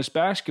deal for Ole Miss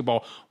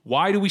basketball.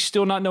 Why do we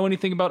still not know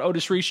anything about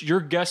Otis Reese?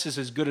 Your guess is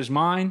as good as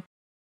mine.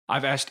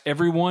 I've asked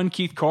everyone,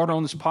 Keith Carter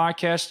on this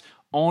podcast,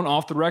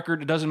 off the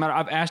record. It doesn't matter.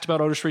 I've asked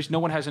about Otis Reese. No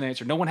one has an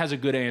answer. No one has a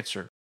good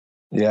answer.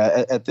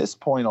 Yeah, at this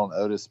point on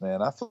Otis,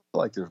 man, I feel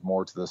like there's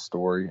more to this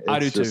story. I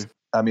do too.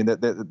 I mean,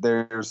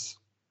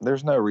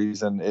 there's no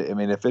reason. I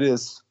mean, if it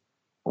is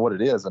what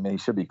it is, I mean, he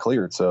should be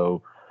cleared.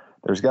 So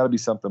there's got to be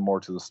something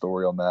more to the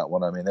story on that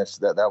one. I mean,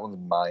 that one's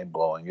mind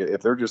blowing.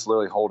 If they're just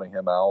literally holding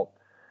him out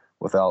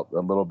without a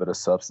little bit of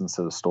substance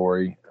to the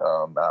story,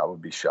 I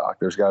would be shocked.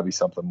 There's got to be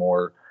something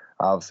more.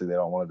 Obviously, they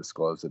don't want to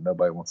disclose it.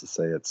 Nobody wants to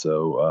say it.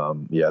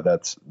 So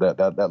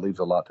that leaves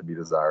a lot to be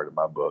desired in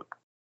my book.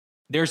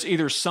 There's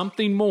either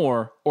something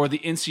more or the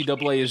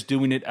NCAA is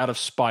doing it out of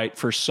spite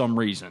for some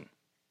reason.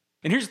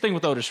 And here's the thing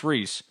with Otis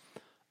Reese.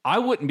 I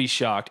wouldn't be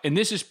shocked, and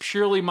this is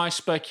purely my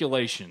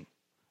speculation.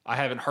 I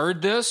haven't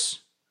heard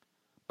this,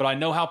 but I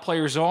know how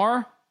players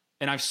are,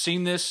 and I've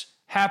seen this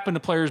happen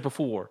to players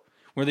before,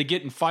 where they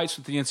get in fights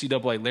with the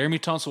NCAA. Laramie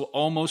Tunsil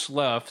almost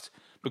left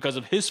because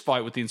of his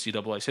fight with the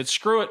NCAA. Said,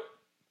 screw it,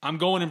 I'm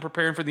going and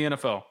preparing for the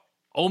NFL.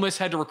 Ole Miss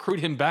had to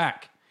recruit him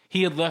back.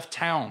 He had left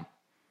town.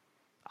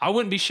 I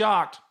wouldn't be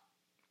shocked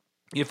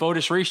if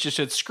Otis Reese just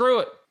said, screw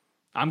it,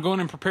 I'm going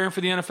and preparing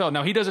for the NFL.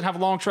 Now, he doesn't have a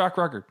long track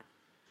record.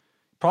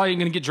 Probably ain't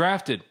going to get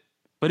drafted.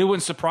 But it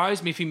wouldn't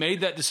surprise me if he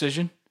made that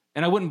decision,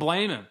 and I wouldn't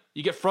blame him.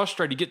 You get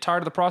frustrated. You get tired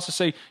of the process.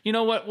 Say, you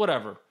know what,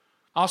 whatever.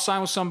 I'll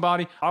sign with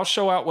somebody. I'll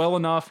show out well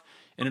enough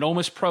in an Ole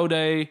Miss Pro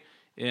Day,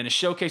 in a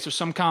showcase of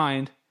some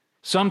kind.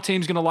 Some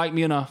team's going to like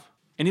me enough.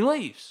 And he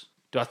leaves.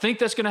 Do I think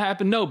that's going to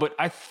happen? No, but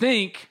I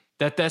think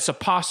that that's a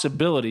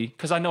possibility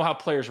because I know how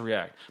players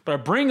react. But I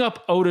bring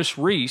up Otis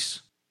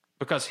Reese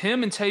because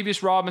him and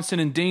Tavius Robinson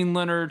and Dean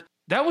Leonard,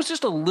 that was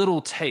just a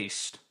little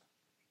taste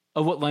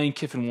of what Lane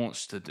Kiffin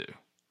wants to do.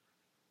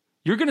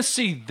 You're going to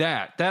see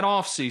that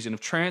offseason of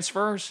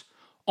transfers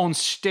on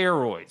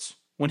steroids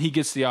when he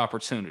gets the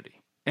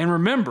opportunity. And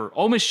remember,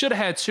 Ole Miss should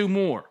have had 2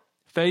 more,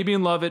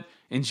 Fabian Lovett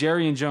and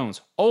Jerrion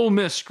Jones. Ole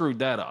Miss screwed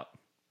that up.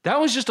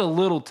 That was just a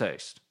little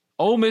taste.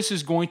 Ole Miss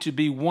is going to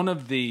be one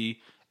of the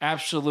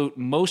absolute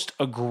most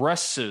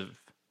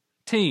aggressive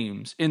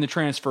teams in the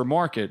transfer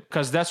market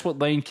because that's what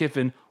Lane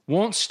Kiffin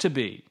wants to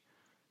be.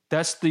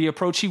 That's the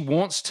approach he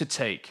wants to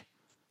take.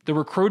 The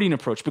recruiting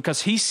approach,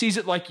 because he sees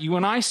it like you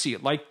and I see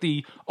it, like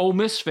the Ole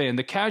Miss fan,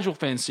 the casual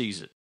fan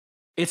sees it.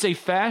 It's a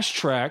fast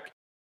track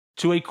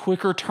to a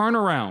quicker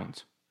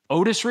turnaround.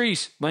 Otis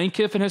Reese, Lane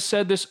Kiffin has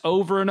said this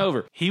over and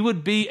over. He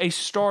would be a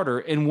starter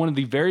and one of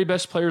the very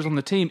best players on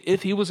the team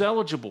if he was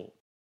eligible.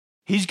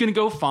 He's going to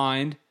go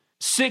find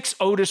 6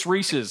 Otis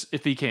Reeses,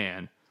 if he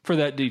can, for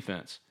that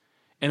defense.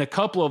 And a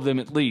couple of them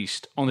at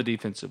least on the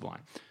defensive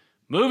line.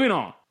 Moving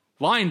on,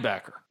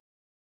 linebacker.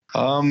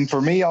 For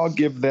me, I'll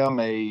give them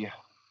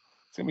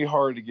it's going to be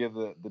hard to give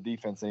the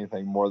defense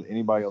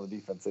anybody on the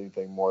defense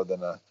anything more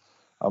than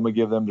I'm going to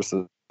give them just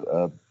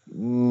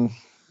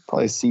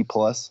probably a C+.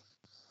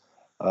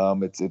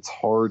 It's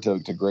hard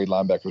to grade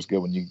linebackers good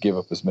when you give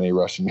up as many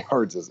rushing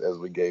yards as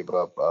we gave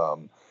up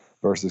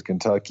versus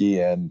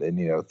Kentucky and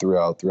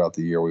throughout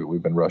the year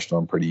we've been rushed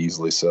on pretty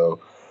easily. So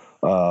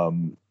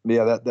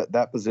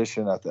that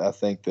position I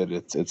think that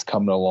it's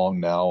coming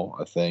along now.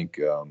 I think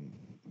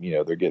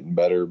they're getting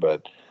better,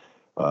 but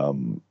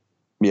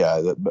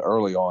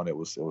early on it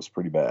was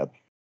pretty bad.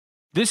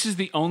 This is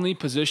the only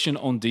position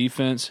on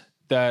defense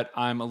that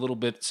I'm a little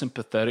bit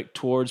sympathetic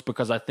towards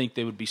because I think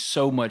they would be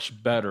so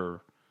much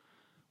better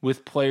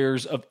with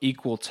players of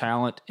equal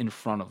talent in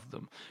front of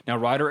them. Now,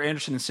 Ryder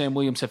Anderson and Sam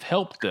Williams have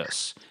helped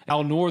this.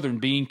 Al Northern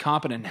being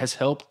competent has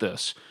helped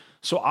this.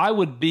 So I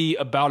would be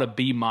about a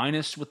B-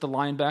 with the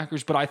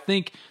linebackers, but I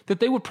think that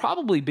they would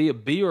probably be a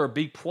B or a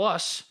B+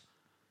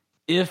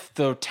 if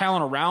the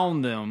talent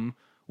around them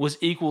was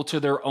equal to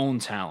their own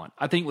talent.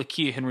 I think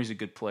Lakia Henry's a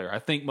good player. I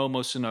think Momo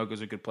Sanogo's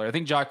a good player. I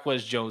think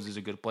Jaquez Jones is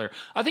a good player.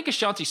 I think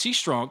Ashanti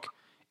Seastrunk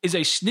is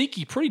a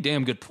sneaky, pretty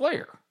damn good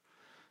player.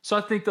 So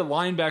I think the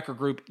linebacker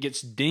group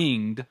gets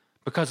dinged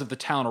because of the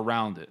talent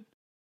around it.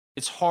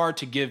 It's hard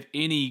to give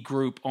any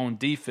group on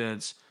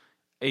defense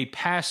a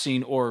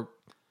passing or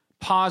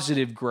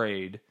positive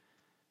grade.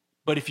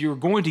 But if you're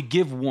going to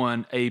give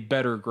one a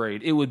better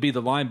grade, it would be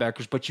the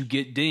linebackers, but you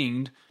get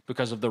dinged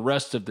because of the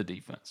rest of the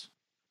defense.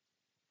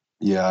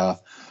 Yeah,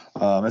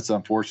 it's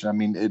unfortunate. I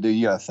mean,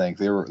 you got to think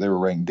they were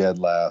ranked dead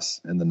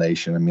last in the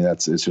nation. I mean,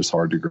 it's just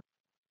hard to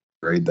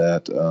grade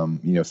that,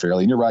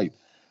 fairly. And you're right.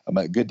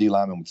 A good D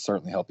lineman would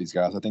certainly help these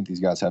guys. I think these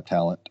guys have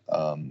talent.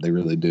 They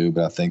really do.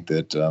 But I think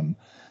that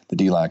the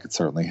D line could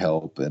certainly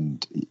help.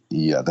 And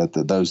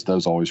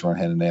those always run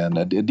hand in hand.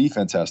 A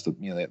defense has to.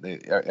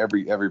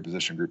 Every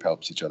position group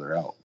helps each other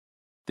out.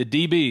 The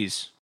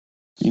DBs.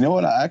 You know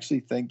what? I actually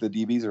think the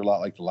DBs are a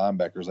lot like the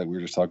linebackers, like we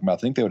were just talking about.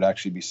 I think they would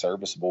actually be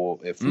serviceable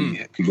if we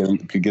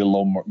could get a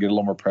little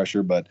more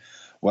pressure. But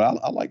what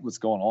I like what's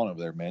going on over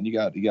there, man. You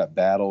got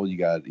Battle, you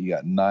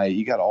got Knight,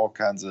 you got all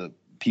kinds of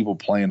people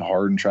playing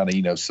hard and trying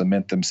to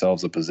cement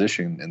themselves a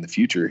position in the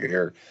future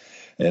here.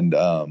 And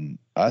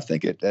I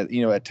think at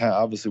time,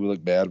 obviously we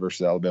look bad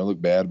versus Alabama,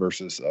 look bad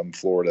versus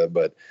Florida,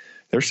 but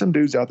there's some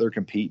dudes out there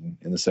competing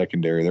in the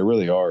secondary. There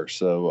really are.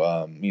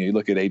 So you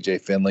look at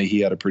AJ Finley, he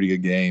had a pretty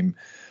good game.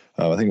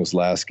 I think it was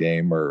last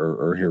game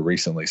or here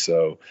recently.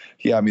 So,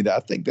 yeah, I mean, I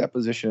think that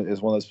position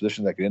is one of those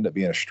positions that could end up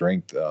being a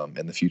strength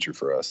in the future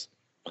for us.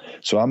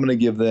 So I'm going to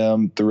give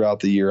them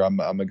throughout the year, I'm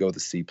going to go with a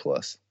C+.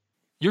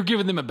 You're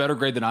giving them a better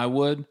grade than I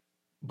would,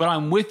 but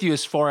I'm with you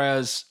as far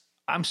as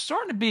I'm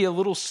starting to be a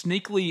little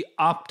sneakily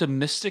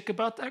optimistic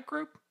about that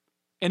group.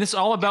 And it's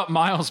all about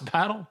Miles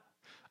Battle.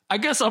 I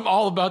guess I'm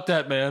all about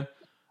that, man.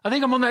 I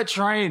think I'm on that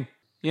train,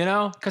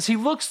 because he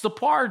looks the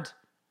part.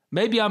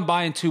 Maybe I'm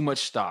buying too much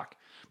stock.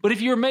 But if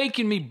you're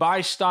making me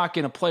buy stock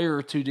in a player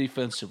or two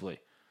defensively,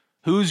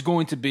 who's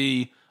going to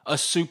be a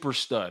super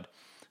stud?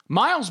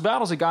 Miles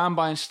Battle's a guy I'm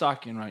buying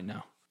stock in right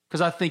now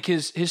because I think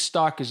his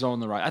stock is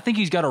on the right. I think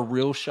he's got a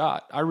real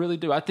shot. I really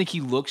do. I think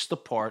he looks the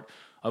part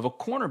of a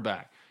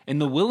cornerback. And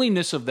the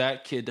willingness of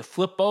that kid to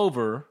flip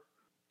over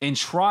and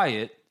try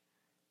it,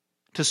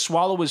 to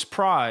swallow his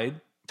pride,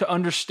 to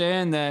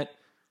understand that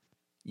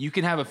you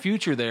can have a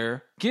future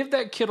there, give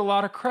that kid a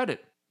lot of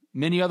credit.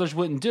 Many others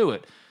wouldn't do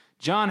it.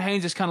 John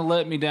Haynes has kind of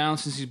let me down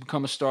since he's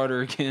become a starter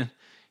again.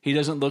 He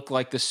doesn't look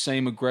like the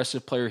same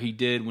aggressive player he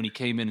did when he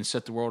came in and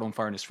set the world on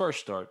fire in his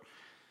first start.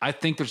 I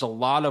think there's a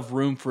lot of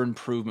room for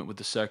improvement with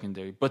the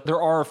secondary, but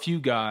there are a few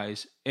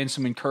guys and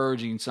some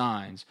encouraging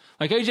signs.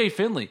 Like AJ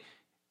Finley.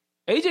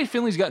 AJ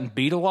Finley's gotten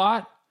beat a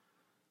lot,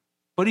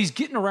 but he's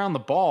getting around the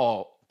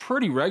ball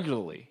pretty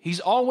regularly.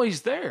 He's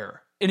always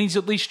there, and he's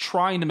at least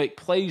trying to make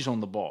plays on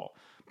the ball,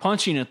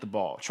 punching at the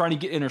ball, trying to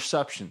get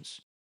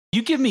interceptions.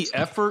 You give me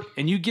effort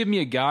and you give me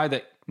a guy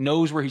that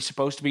knows where he's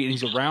supposed to be and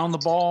he's around the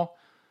ball,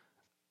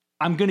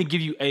 I'm going to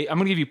give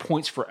you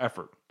points for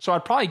effort. So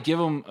I'd probably give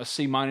him a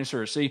C-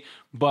 or a C,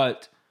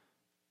 but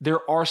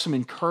there are some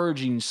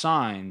encouraging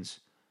signs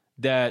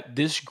that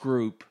this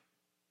group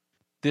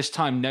this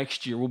time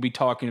next year we'll be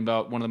talking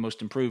about one of the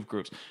most improved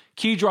groups.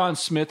 Keydron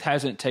Smith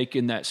hasn't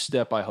taken that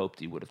step I hoped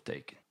he would have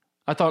taken.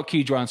 I thought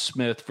Keydron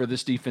Smith, for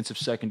this defensive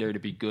secondary to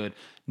be good,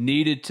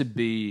 needed to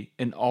be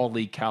an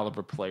all-league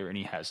caliber player, and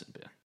he hasn't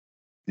been.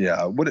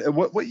 Yeah.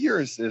 What year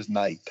is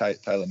Knight,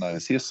 Tyler Knight?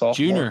 Is he a sophomore?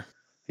 Junior.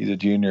 He's a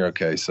junior.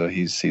 Okay, so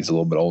he's a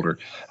little bit older.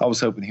 I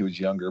was hoping he was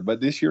younger, but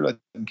this year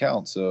doesn't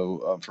count.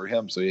 So for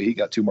him, so he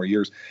got 2 more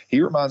years.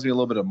 He reminds me a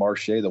little bit of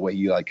Marche, the way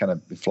he kind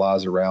of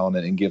flies around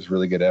and gives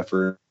really good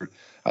effort.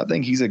 I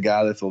think he's a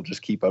guy that will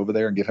just keep over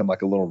there and give him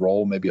like a little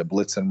role, maybe a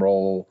blitzing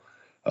role.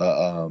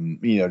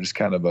 Just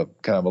kind of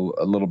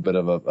a little bit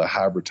of a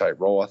hybrid type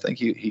role. I think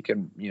he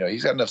can,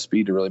 he's got enough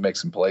speed to really make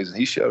some plays, and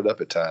he showed up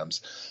at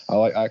times.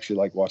 I actually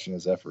like watching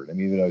his effort. I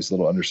mean, even though he's a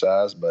little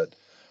undersized, but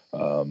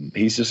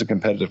he's just a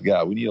competitive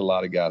guy. We need a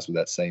lot of guys with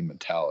that same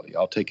mentality.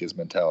 I'll take his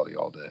mentality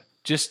all day.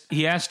 Just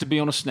he has to be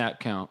on a snap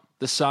count.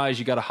 The size,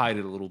 you got to hide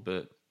it a little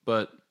bit,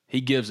 but he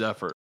gives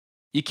effort.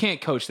 You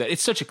can't coach that.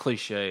 It's such a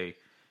cliche.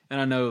 And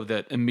I know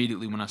that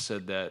immediately when I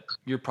said that,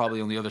 you're probably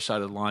on the other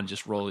side of the line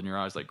just rolling your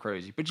eyes like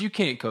crazy. But you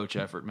can't coach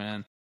effort,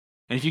 man.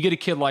 And if you get a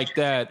kid like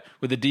that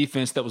with a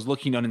defense that was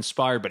looking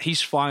uninspired, but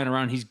he's flying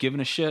around, he's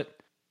giving a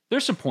shit,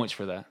 there's some points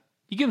for that.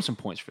 You give him some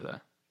points for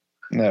that.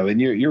 No,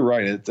 and you're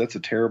right. That's a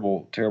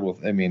terrible,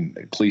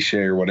 cliche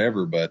or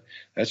whatever, but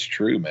that's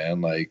true, man.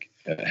 Like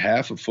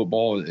half of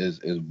football is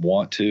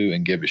want to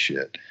and give a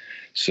shit.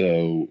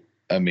 So,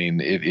 I mean,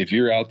 if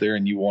you're out there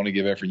and you want to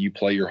give effort, you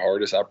play your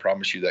hardest, I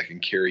promise you that can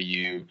carry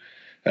you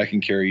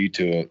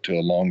to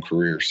a long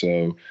career.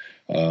 So,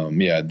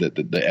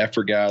 the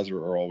effort guys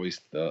are always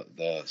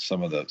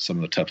some of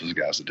the toughest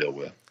guys to deal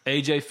with.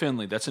 AJ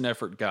Finley, that's an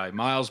effort guy.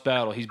 Miles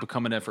Battle, he's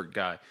become an effort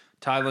guy.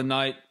 Tyler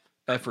Knight,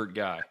 effort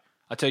guy.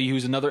 I'll tell you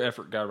who's another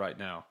effort guy right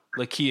now.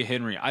 Lakia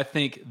Henry. I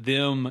think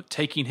them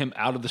taking him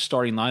out of the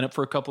starting lineup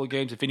for a couple of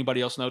games, if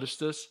anybody else noticed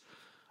this,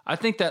 I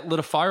think that lit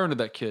a fire under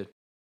that kid.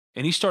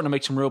 And he's starting to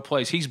make some real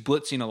plays. He's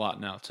blitzing a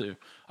lot now, too.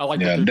 I like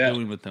what they're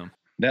doing with him.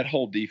 that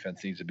whole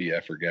defense needs to be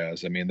effort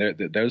guys. I mean,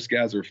 those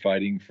guys are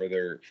fighting for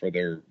their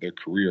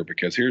career,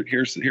 because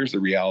here's the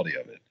reality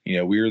of it. You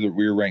know,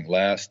 we're ranked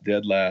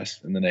dead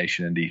last in the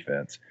nation in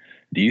defense.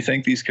 Do you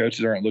think these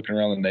coaches aren't looking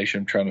around the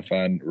nation trying to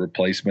find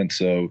replacements?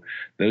 So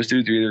those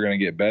dudes are either going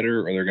to get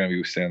better or they're going to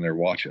be standing there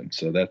watching.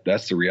 So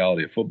that's the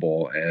reality of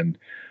football. And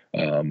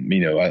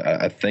you know,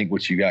 I think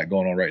what you got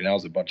going on right now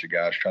is a bunch of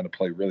guys trying to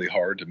play really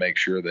hard to make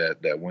sure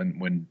that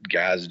when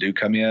guys do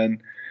come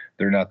in,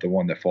 they're not the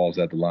one that falls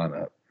out the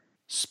lineup.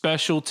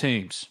 Special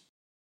teams.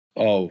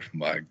 Oh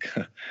my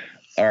God.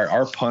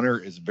 Our punter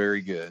is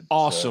very good.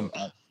 Awesome.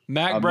 So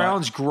Mac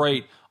Brown's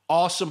great.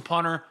 Awesome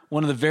punter.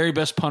 One of the very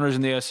best punters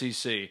in the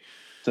SEC.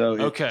 So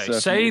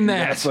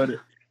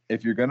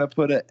if you're going to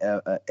put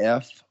a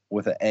F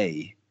with an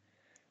A,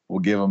 we'll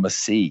give him a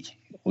C.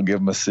 We'll give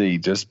him a C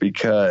just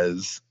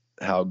because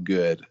how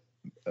good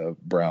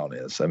Brown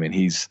is. I mean,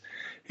 he's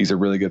a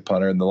really good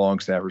punter, and the long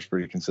snapper's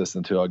pretty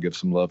consistent too. I'll give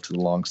some love to the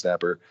long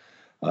snapper.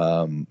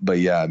 But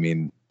yeah, I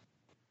mean,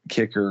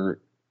 kicker,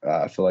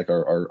 I feel like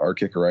our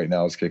kicker right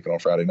now is kicking on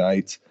Friday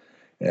nights,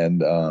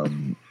 and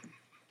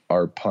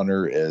our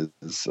punter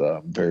is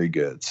very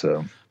good.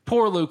 So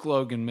poor Luke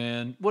Logan,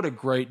 man. What a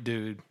great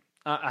dude.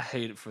 I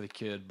hate it for the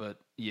kid, but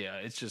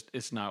yeah,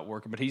 it's not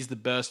working. But he's the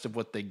best of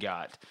what they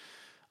got.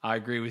 I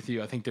agree with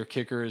you. I think their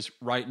kicker is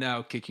right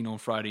now kicking on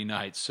Friday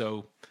night.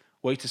 So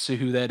wait to see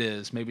who that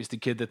is. Maybe it's the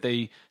kid that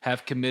they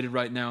have committed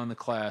right now in the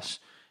class.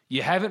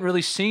 You haven't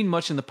really seen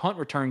much in the punt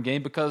return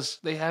game because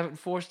they haven't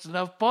forced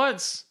enough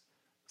punts.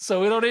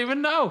 So we don't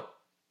even know.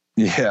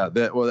 Yeah,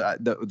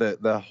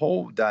 the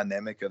whole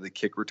dynamic of the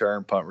kick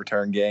return, punt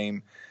return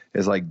game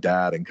is like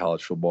died in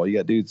college football. You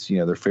got dudes, you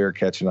know, they're fair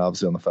catching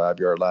obviously on the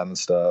 5-yard line and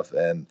stuff,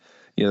 and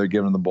you know they're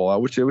giving them the ball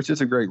out, which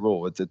is a great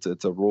rule. It's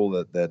a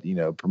rule that you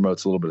know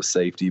promotes a little bit of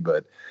safety,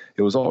 but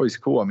it was always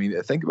cool. I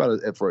mean, think about it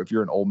if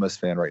you're an Ole Miss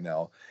fan right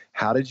now.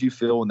 How did you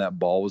feel when that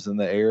ball was in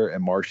the air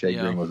and Marche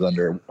Green was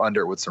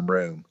under it with some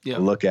room? Yeah.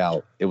 Look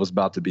out! It was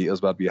about to be a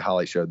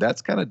highlight show.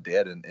 That's kind of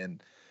dead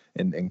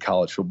in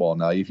college football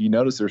now. If you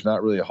notice, there's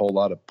not really a whole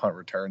lot of punt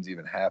returns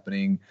even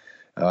happening.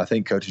 I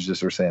think coaches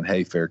just are saying,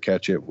 hey, fair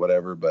catch it,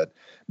 whatever. But,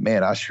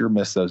 man, I sure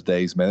miss those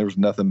days, man. There was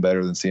nothing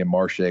better than seeing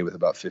Marche with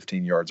about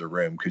 15 yards of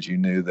room because you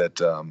knew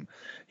that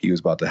he was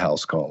about to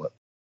house call it.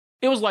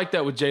 It was like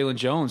that with Jalen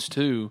Jones,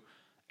 too,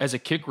 as a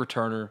kick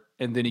returner,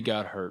 and then he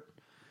got hurt.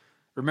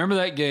 Remember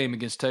that game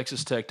against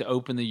Texas Tech to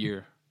open the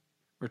year?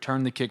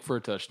 Return the kick for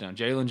a touchdown.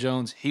 Jalen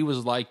Jones, he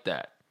was like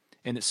that,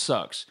 and it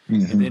sucks.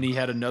 Mm-hmm. And then he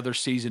had another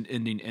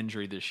season-ending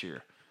injury this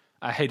year.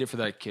 I hate it for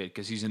that kid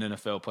because he's an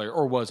NFL player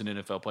or was an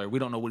NFL player. We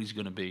don't know what he's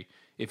going to be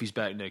if he's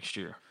back next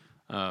year.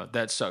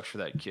 That sucks for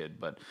that kid.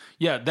 But,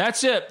 yeah,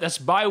 that's it. That's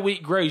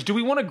bye-week grades. Do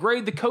we want to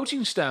grade the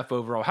coaching staff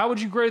overall? How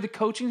would you grade the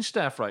coaching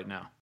staff right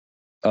now?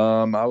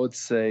 I would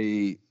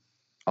say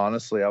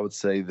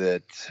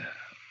that,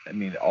 I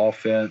mean,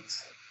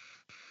 offense,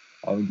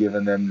 I'm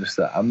giving them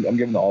I'm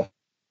giving the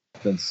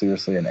offense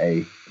seriously an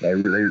A. They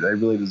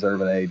really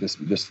deserve an A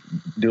just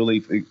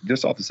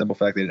off the simple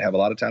fact they didn't have a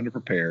lot of time to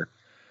prepare.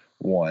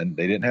 One,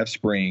 they didn't have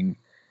spring,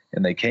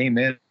 and they came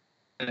in,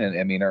 and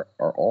I mean, our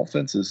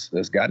offense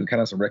has gotten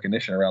kind of some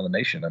recognition around the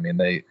nation. I mean,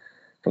 they,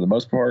 for the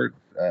most part,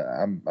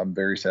 I'm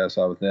very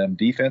satisfied with them.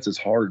 Defense is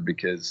hard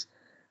because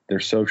they're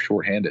so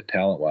shorthanded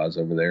talent-wise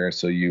over there.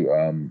 So you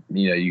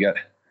got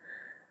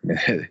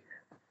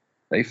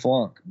they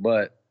flunk,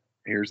 but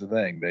here's the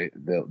thing: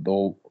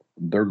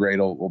 their grade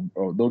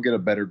they'll get a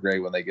better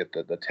grade when they get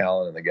the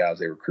talent and the guys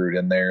they recruit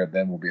in there.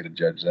 Then we'll be able to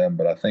judge them.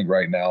 But I think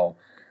right now,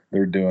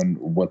 they're doing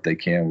what they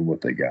can with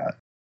what they got.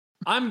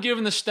 I'm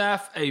giving the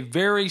staff a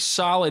very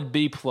solid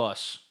B+.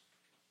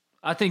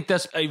 I think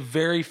that's a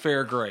very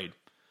fair grade.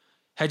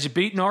 Had you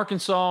beaten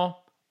Arkansas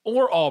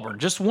or Auburn,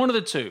 just one of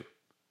the two,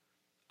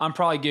 I'm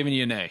probably giving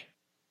you an A.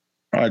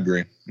 I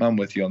agree. I'm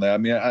with you on that. I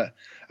mean, I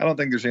don't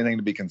think there's anything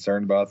to be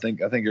concerned about. I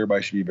think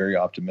everybody should be very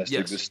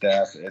optimistic. Yes. The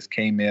staff has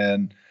came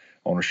in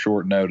on a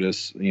short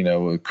notice, you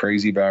know, a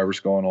crazy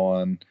virus going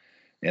on.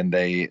 And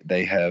they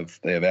have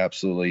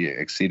absolutely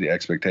exceeded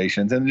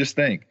expectations. And just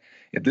think,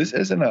 if this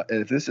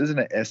isn't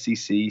an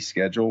SEC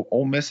schedule,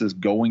 Ole Miss is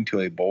going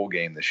to a bowl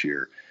game this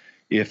year.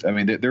 They're a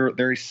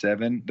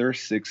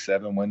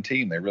 6-7 win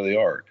team. They really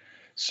are.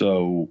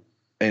 So,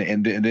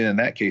 and then in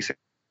that case,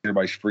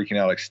 everybody's freaking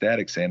out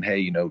ecstatic, saying, hey,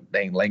 you know,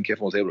 dang, Lane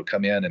Kiffin was able to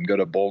come in and go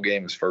to a bowl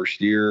game his first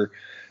year.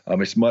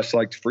 It's much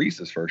like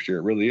Freeze's first year.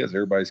 It really is.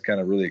 Everybody's kind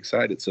of really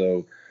excited.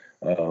 So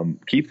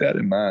keep that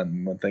in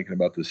mind when thinking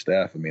about the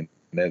staff. I mean,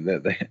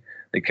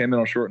 they came in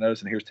on short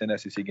notice, and here's 10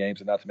 SEC games,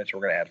 and not to mention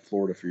we're going to add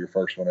Florida for your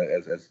first one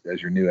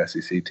as your new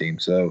SEC team.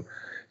 So,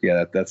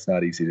 yeah, that's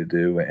not easy to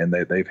do, and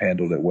they've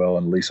handled it well.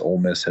 And at least Ole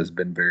Miss has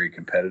been very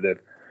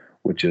competitive,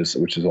 which is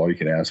all you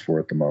can ask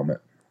for at the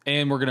moment.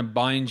 And we're going to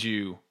bind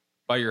you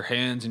by your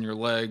hands and your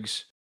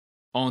legs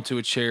onto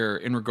a chair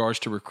in regards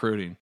to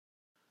recruiting.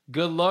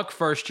 Good luck,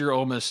 first-year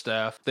Ole Miss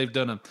staff. They've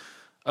done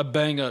a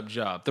bang-up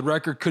job. The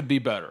record could be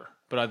better,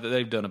 but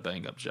they've done a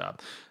bang-up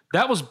job.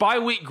 That was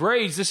bye-week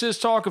grades. This is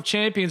Talk of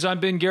Champions. I'm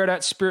Ben Garrett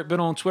at Spirit Ben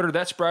on Twitter.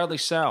 That's Bradley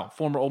Sowell,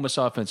 former Ole Miss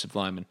offensive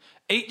lineman.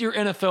 8-year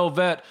NFL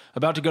vet,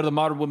 about to go to the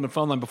Modern Woodman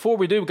phone line. Before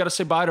we do, we've got to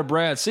say bye to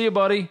Brad. See you,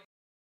 buddy.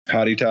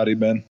 Howdy, toddy,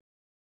 Ben.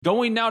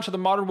 Going now to the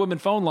Modern Woodman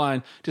phone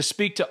line to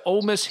speak to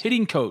Ole Miss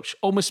hitting coach,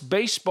 Ole Miss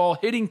baseball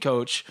hitting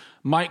coach,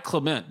 Mike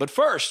Clement. But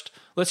first,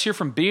 let's hear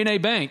from B&A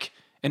Bank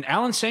and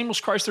Allen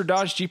Samuels Chrysler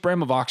Dodge Jeep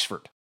Ram of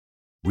Oxford.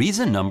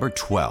 Reason number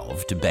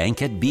 12 to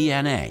bank at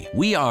BNA.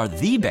 We are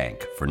the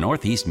bank for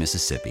Northeast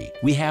Mississippi.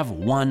 We have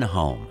one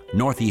home,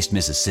 Northeast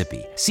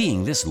Mississippi.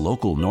 Seeing this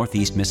local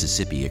Northeast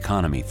Mississippi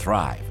economy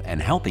thrive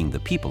and helping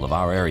the people of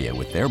our area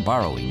with their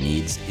borrowing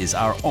needs is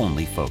our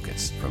only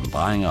focus. From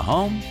buying a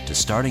home to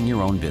starting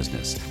your own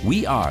business,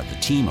 we are the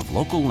team of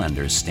local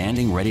lenders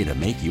standing ready to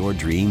make your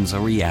dreams a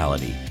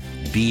reality.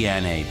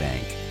 BNA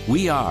Bank.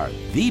 We are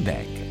the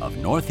bank of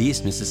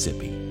Northeast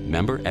Mississippi.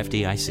 Member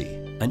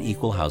FDIC, an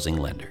equal housing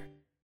lender.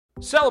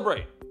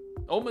 Celebrate!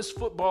 Ole Miss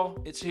football,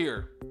 it's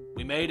here.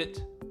 We made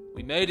it.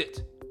 We made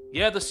it.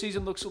 Yeah, the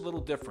season looks a little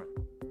different,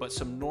 but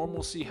some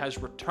normalcy has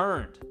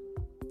returned.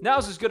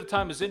 Now's as good a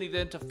time as any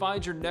then to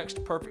find your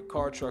next perfect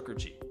car, truck, or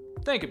Jeep.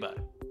 Think about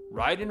it.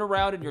 Riding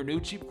around in your new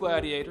Jeep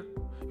Gladiator,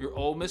 your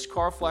Ole Miss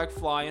car flag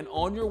flying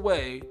on your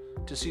way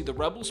to see the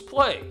Rebels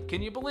play,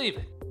 can you believe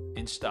it,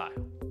 in style.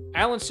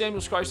 Allen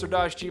Samuels Chrysler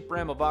Dodge Jeep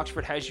Ram of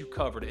Oxford has you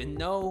covered, and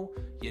no,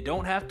 you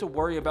don't have to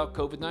worry about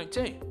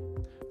COVID-19.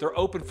 They're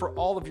open for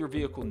all of your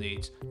vehicle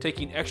needs,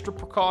 taking extra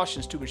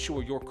precautions to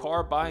ensure your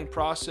car buying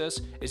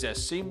process is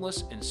as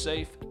seamless and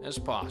safe as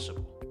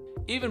possible.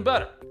 Even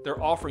better,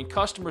 they're offering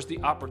customers the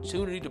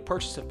opportunity to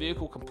purchase a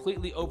vehicle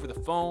completely over the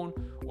phone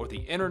or the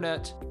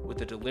internet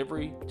with a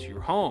delivery to your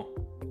home.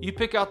 You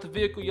pick out the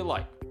vehicle you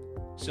like.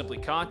 Simply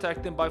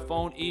contact them by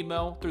phone,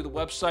 email, through the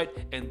website,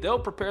 and they'll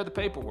prepare the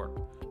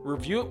paperwork,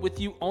 review it with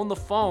you on the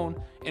phone,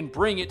 and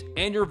bring it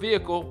and your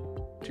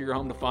vehicle to your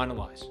home to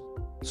finalize.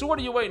 So what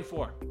are you waiting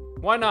for?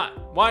 Why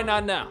not? Why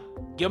not now?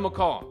 Give them a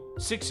call.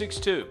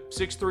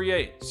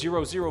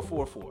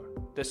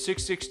 662-638-0044. That's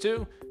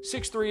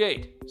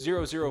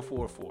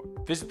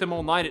 662-638-0044. Visit them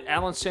online at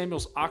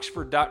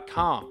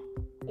allensamuelsoxford.com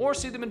or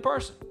see them in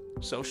person.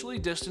 Socially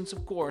distanced,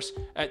 of course,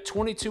 at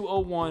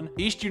 2201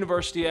 East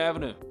University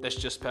Avenue. That's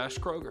just past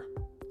Kroger.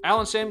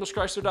 Allen Samuels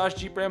Chrysler Dodge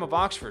Jeep Ram of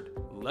Oxford.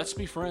 Let's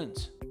be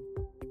friends.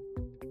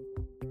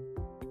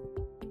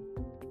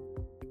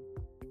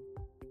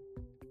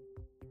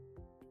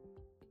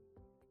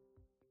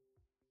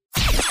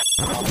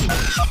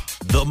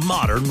 The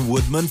Modern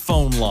Woodman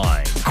phone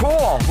line,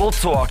 Cool, we'll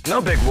talk. No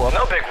big whoop.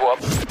 No big whoop.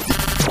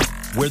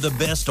 where the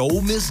best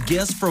Ole Miss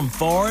guests from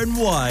far and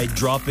wide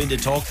drop in to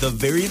talk the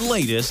very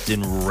latest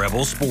in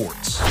Rebel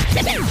sports.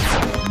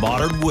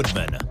 Modern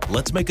Woodman,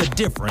 let's make a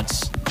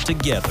difference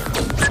together.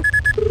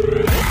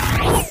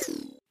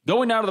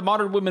 Going now to the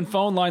Modern Woodman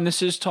phone line,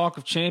 this is Talk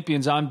of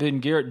Champions. I'm Ben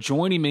Garrett.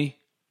 Joining me,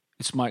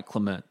 it's Mike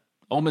Clement,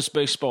 Ole Miss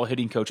baseball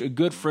hitting coach, a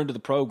good friend of the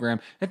program.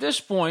 At this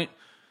point,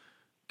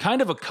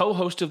 kind of a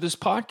co-host of this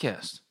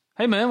podcast.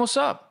 Hey, man, what's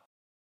up?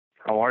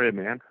 How are you,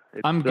 man?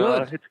 I'm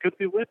good. It's good to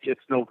be with you.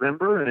 It's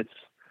November, and it's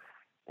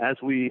as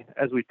we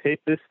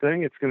tape this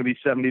thing, it's going to be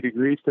 70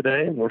 degrees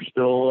today, and we're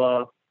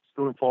still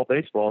in fall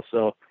baseball.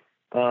 So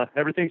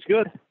everything's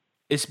good.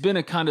 It's been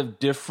a kind of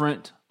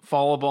different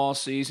fall ball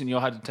season.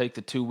 You'll have to take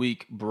the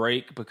 2-week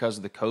break because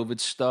of the COVID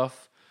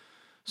stuff.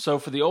 So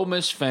for the Ole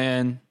Miss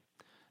fan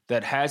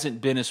that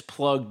hasn't been as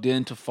plugged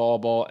into fall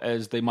ball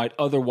as they might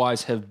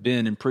otherwise have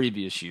been in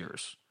previous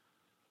years,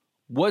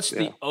 what's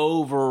the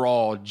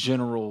overall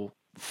general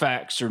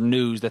facts or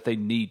news that they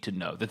need to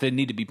know, that they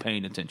need to be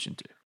paying attention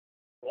to?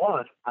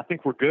 One, I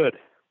think we're good.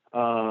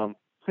 And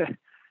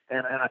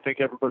I think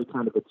everybody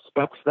kind of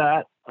expects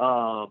that.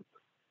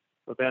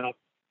 But then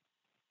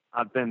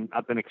I've been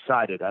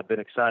excited. I've been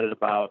excited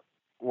about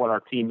what our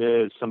team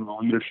is, some of the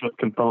leadership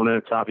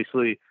components.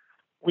 Obviously,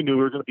 we knew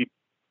we were going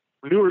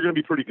to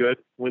be pretty good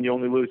when you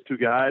only lose 2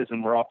 guys,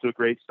 and we're off to a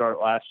great start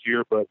last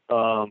year. But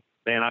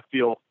man, I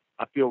feel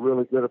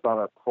really good about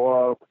our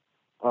club.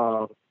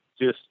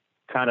 Just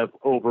kind of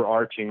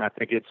overarching. I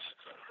think it's,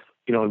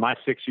 in my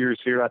 6 years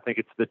here, I think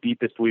it's the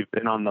deepest we've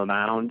been on the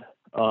mound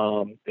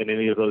in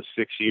any of those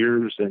 6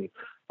 years. And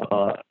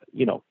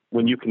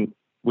when you can,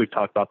 we've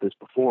talked about this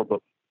before,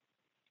 but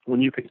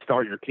when you can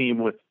start your team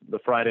with the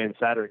Friday and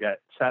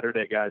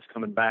Saturday guys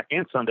coming back,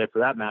 and Sunday for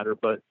that matter,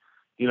 but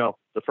the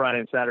Friday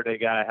and Saturday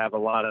guy have a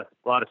lot of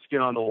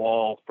skin on the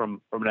wall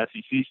from an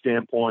SEC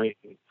standpoint.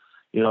 And,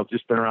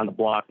 just been around the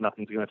block,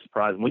 nothing's going to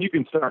surprise them. When you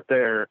can start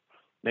there,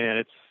 man,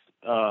 it's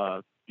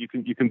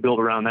you can build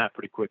around that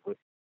pretty quickly.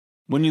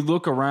 When you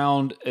look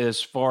around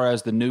as far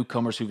as the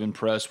newcomers who've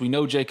impressed, we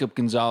know Jacob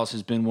Gonzalez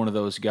has been one of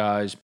those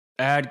guys.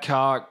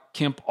 Adcock,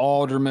 Kemp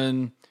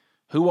Alderman,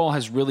 who all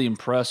has really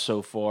impressed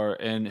so far,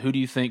 and who do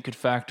you think could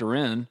factor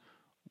in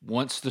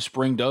once the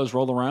spring does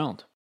roll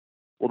around?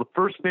 Well, the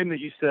first name that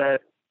you said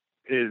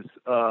is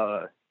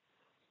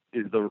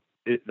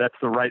that's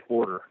the right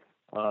order.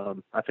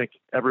 I think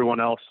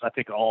everyone else, I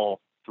think all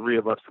 3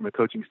 of us from a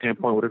coaching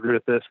standpoint would agree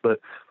with this, but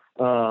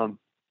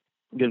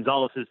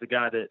Gonzalez is the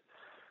guy that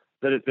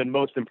that has been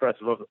most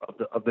impressive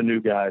of the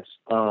new guys.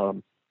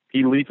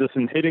 He leads us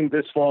in hitting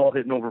this fall,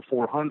 hitting over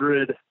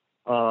 400,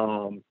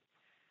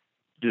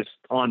 just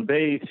on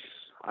base.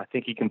 I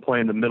think he can play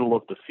in the middle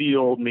of the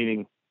field,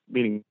 meaning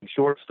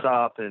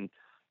shortstop. And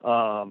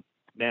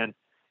man,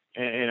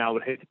 and I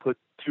would hate to put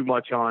too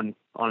much on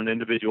an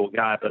individual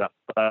guy, but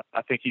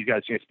I think he's got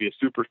a chance to be a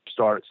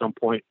superstar at some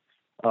point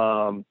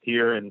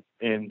here, and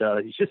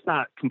he's just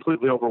not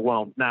completely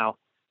overwhelmed. Now,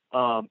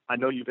 I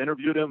know you've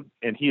interviewed him,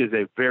 and he is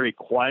a very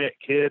quiet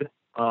kid.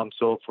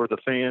 So for the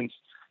fans,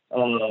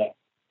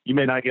 you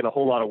may not get a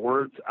whole lot of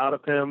words out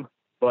of him,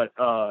 but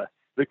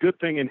the good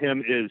thing in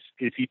him is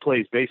he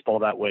plays baseball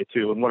that way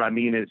too. And what I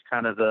mean is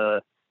kind of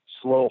the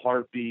slow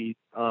heartbeat,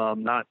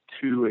 not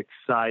too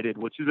excited,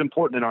 which is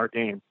important in our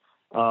game.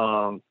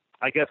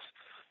 I guess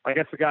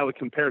the guy I would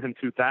compare him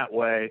to that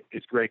way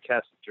is Gray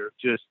Kessinger,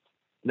 just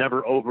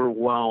never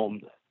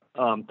overwhelmed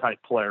type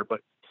player.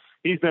 But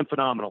he's been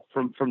phenomenal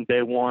from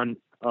day one.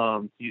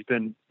 He's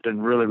been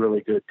really,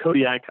 really good.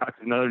 Cody Adcock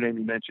is another name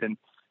you mentioned.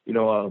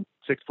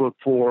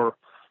 6'4",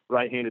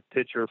 right-handed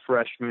pitcher,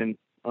 freshman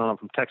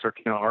from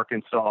Texarkana,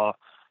 Arkansas.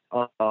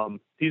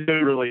 He's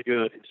been really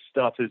good. His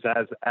stuff is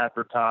as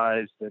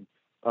advertised, and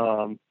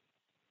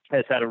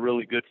has had a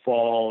really good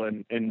fall,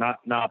 and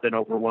not been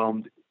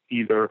overwhelmed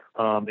either.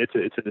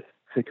 It's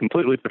a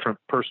completely different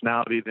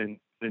personality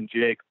than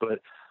Jake, but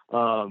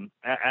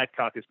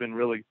Adcock has been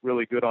really,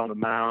 really good on the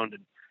mound.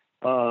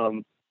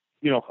 And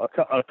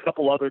a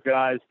couple other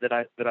guys that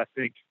I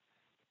think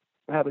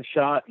have a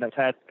shot and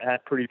have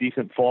had pretty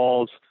decent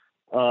falls.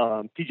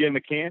 TJ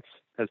McCants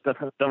has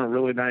done a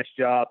really nice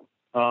job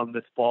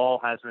this fall.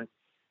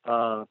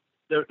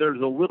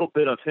 There's a little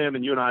bit of him,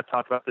 and you and I have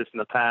talked about this in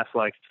the past,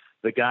 like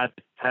the guy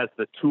that has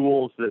the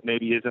tools that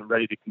maybe isn't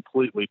ready to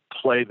completely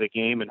play the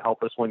game and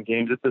help us win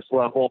games at this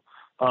level.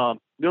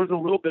 There was a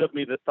little bit of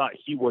me that thought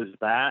he was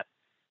that.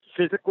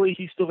 Physically,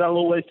 he's still got a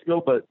little ways to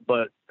go,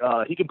 but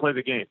he can play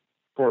the game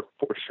for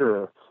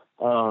sure,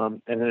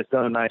 and has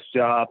done a nice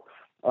job.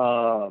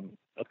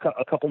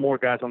 A couple more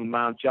guys on the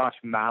mound. Josh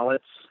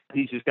Mallett,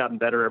 he's just gotten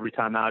better every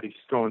time out. He's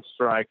throwing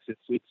strikes.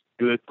 It's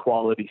good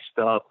quality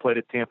stuff. Played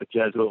at Tampa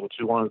Jesuit, which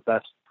is one of the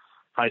best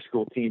high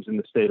school teams in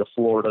the state of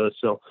Florida.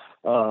 So,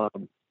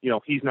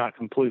 he's not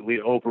completely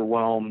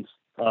overwhelmed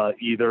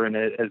either, and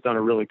it has done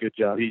a really good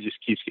job. He just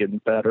keeps getting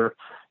better.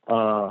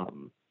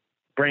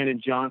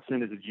 Brandon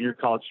Johnson is a junior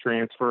college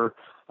transfer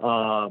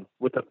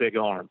with a big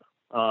arm.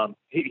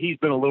 He's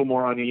been a little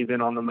more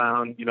uneven on the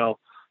mound,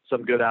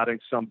 some good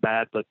outings, some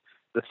bad, but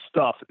the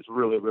stuff is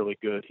really, really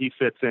good. He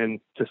fits in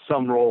to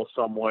some role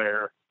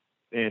somewhere,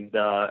 and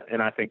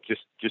I think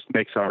just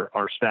makes our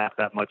staff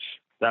that much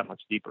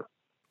deeper.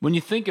 When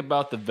you think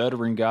about the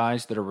veteran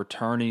guys that are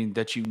returning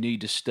that you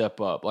need to step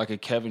up, like a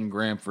Kevin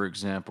Graham, for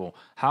example,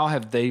 how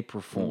have they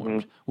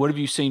performed? Mm-hmm. What have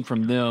you seen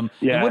from them?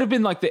 Yeah. And what have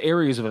been like the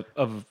areas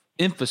of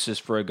emphasis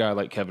for a guy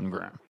like Kevin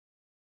Graham?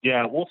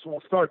 Yeah,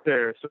 we'll start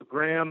there. So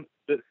Graham,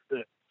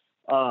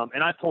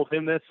 and I told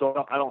him this,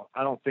 so I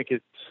don't think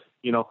it's,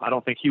 I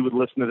don't think he would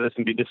listen to this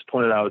and be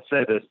disappointed I would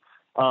say this.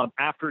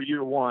 After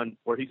year one,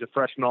 where he's a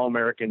freshman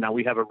All-American, now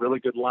we have a really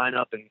good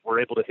lineup, and we're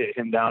able to hit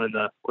him down in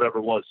the whatever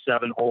it was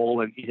 7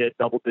 hole, and he hit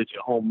double-digit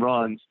home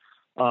runs.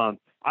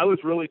 I was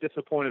really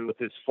disappointed with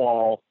his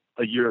fall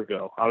a year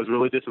ago. I was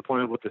really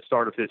disappointed with the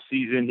start of his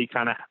season. He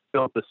kind of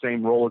filled the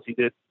same role as he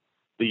did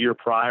the year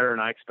prior,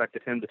 and I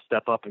expected him to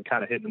step up and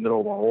kind of hit in the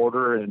middle of our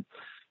order. And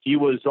he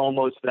was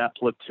almost that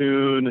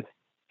platoon,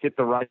 hit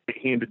the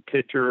right-handed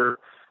pitcher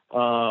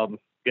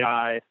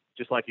guy,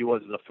 just like he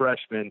was as a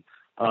freshman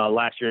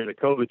last year in the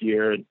COVID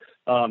year. And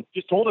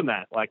just told him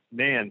that, like,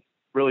 man,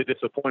 really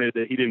disappointed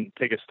that he didn't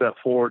take a step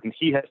forward. And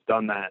he has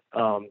done that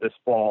this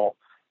fall.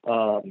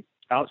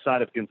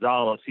 Outside of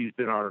Gonzalez, he's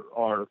been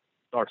our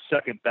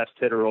second best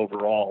hitter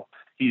overall.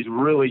 He's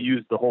really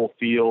used the whole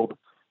field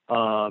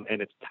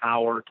and its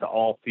power to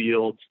all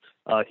fields.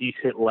 He's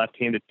hit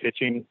left-handed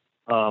pitching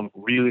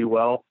really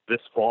well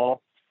this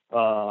fall.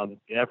 I'm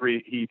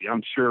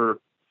sure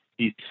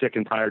he's sick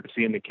and tired of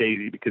seeing the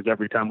Casey, because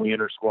every time we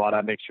enter squad,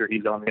 I make sure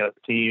he's on the other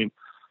team.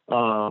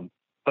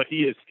 But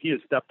he has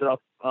stepped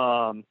up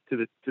to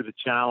the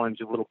challenge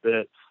a little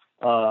bit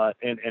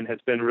and has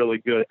been really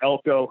good.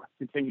 Elko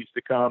continues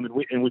to come, and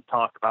we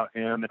talk about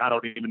him, and I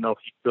don't even know if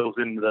he fills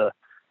in the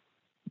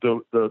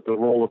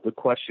role of the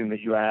question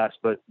that you asked,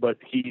 but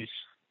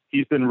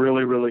he's been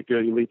really, really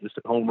good. He leads us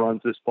in home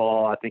runs this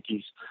fall. I think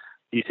he's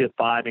hit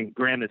 5, and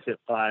Graham has hit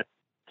 5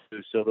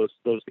 too. So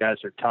those guys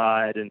are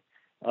tied, and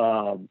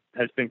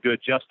has been good.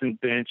 Justin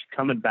Bench,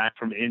 coming back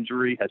from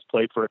injury, has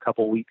played for a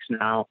couple weeks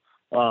now,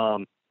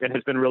 and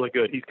has been really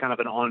good. He's kind of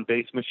an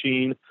on-base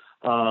machine,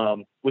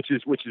 which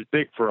is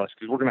big for us,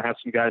 because we're going to have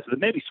some guys that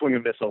maybe swing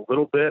and miss a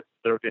little bit.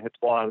 They're going to hit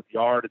the ball out of the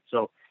yard, and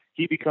so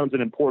he becomes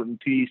an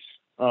important piece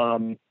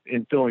in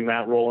filling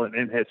that role,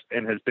 and has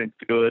been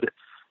good.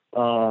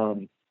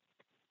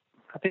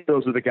 I think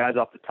those are the guys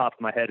off the top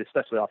of my head,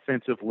 especially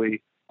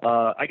offensively.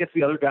 I guess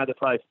the other guy that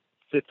probably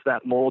fits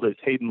that mold is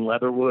Hayden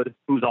Leatherwood,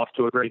 who's off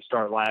to a great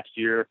start last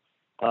year.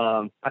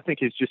 I think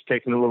he's just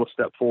taken a little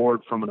step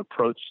forward from an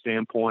approach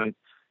standpoint.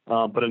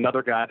 But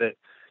another guy that,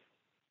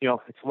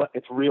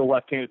 it's real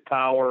left-handed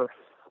power,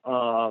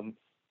 and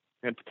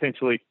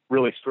potentially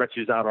really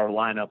stretches out our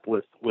lineup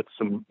with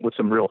some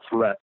real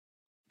threat.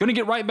 Going to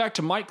get right back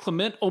to Mike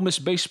Clement, Ole Miss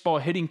baseball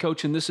hitting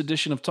coach in this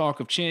edition of Talk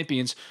of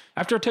Champions,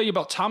 after I tell you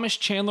about Thomas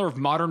Chandler of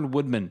Modern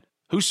Woodman,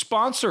 who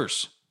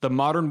sponsors the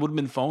Modern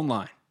Woodman phone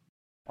line.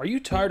 Are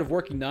you tired of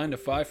working 9 to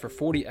 5 for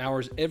 40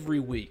 hours every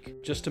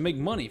week just to make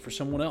money for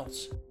someone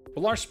else?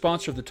 Well, our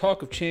sponsor of the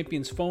Talk of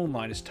Champions phone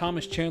line is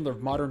Thomas Chandler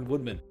of Modern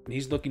Woodman, and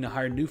he's looking to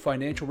hire new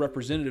financial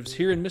representatives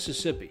here in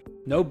Mississippi.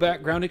 No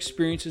background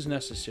experience is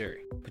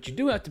necessary, but you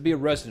do have to be a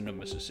resident of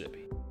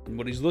Mississippi. And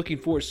what he's looking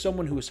for is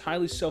someone who is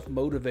highly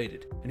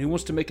self-motivated and who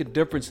wants to make a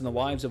difference in the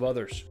lives of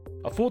others.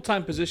 A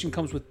full-time position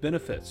comes with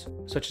benefits,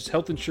 such as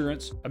health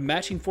insurance, a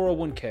matching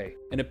 401k,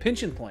 and a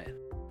pension plan.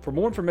 For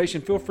more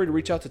information, feel free to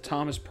reach out to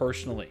Thomas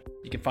personally.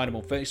 You can find him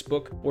on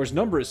Facebook, or his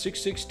number is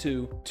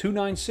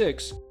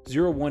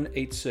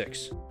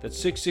 662-296-0186.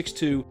 That's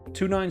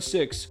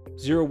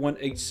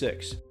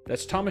 662-296-0186.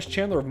 That's Thomas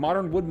Chandler of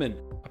Modern Woodman,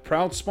 a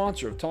proud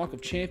sponsor of Talk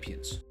of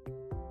Champions.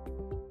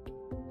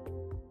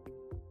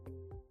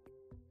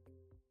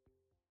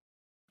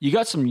 You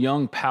got some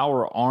young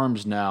power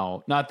arms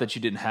now. Not that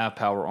you didn't have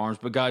power arms,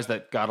 but guys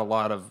that got a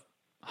lot of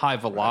high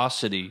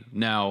velocity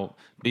now,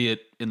 be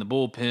it in the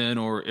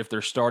bullpen or if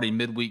they're starting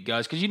midweek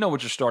guys, because you know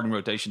what your starting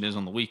rotation is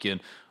on the weekend.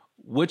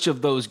 Which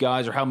of those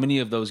guys, or how many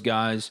of those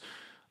guys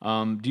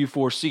do you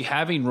foresee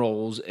having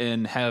roles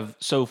and have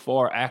so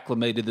far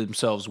acclimated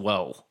themselves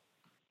well?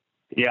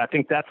 Yeah, I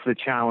think that's the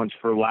challenge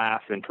for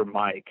Laff and for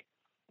Mike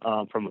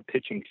from a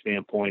pitching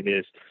standpoint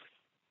is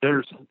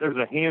there's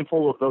a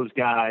handful of those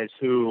guys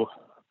who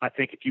I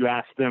think if you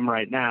ask them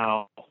right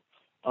now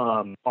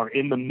are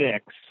in the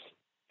mix.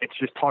 It's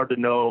just hard to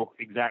know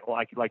exactly,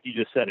 like you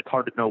just said, it's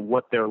hard to know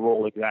what their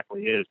role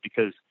exactly is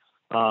because,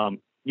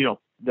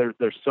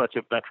 there's such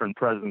a veteran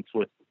presence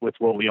with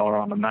what we are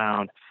on the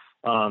mound.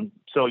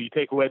 So you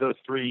take away those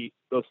three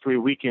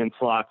weekend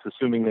slots,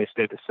 assuming they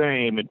stay the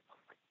same, and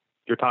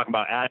you're talking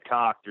about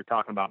Adcock, you're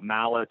talking about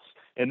Mallets,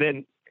 and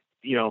then,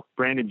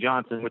 Brandon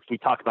Johnson, which we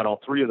talked about all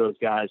three of those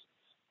guys,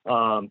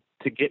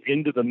 to get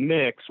into the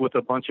mix with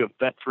a bunch of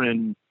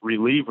veteran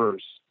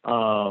relievers.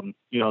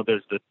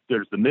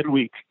 There's the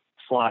midweek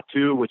slot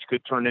too, which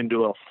could turn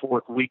into a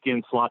fourth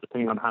weekend slot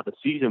depending on how the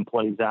season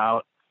plays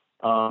out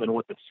and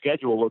what the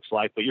schedule looks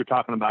like. But you're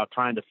talking about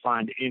trying to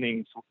find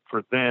innings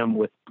for them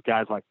with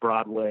guys like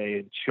Broadway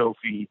and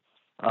Chofie,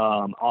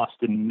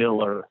 Austin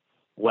Miller,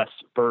 Wes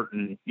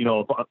Burton,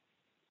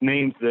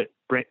 names that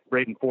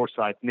Braden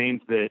Forsythe,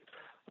 names that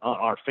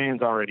our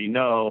fans already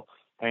know.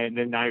 And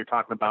then now you're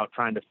talking about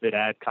trying to fit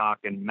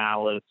Adcock and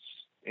Mallets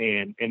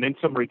and then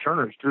some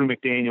returners. Drew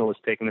McDaniel has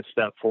taken a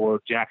step forward.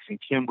 Jackson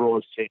Kimbrell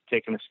has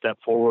taken a step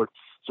forward.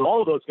 So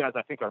all of those guys,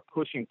 I think, are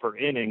pushing for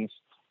innings.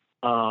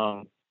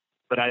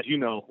 But as you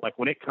know, like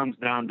when it comes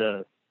down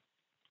to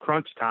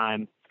crunch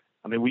time,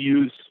 I mean, we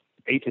use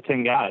 8 to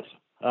 10 guys,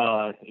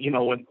 when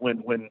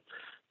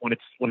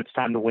it's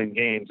time to win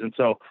games. And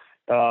so,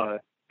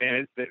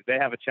 they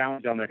have a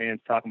challenge on their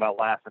hands talking about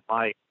Laff and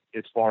Mike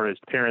as far as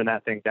paring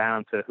that thing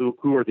down to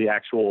who are the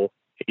actual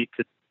 8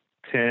 to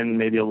 10,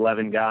 maybe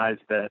 11 guys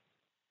that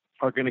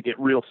are going to get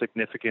real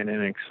significant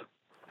innings.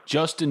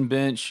 Justin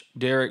Bench,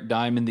 Derek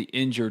Diamond, the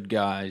injured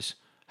guys,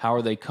 how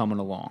are they coming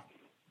along?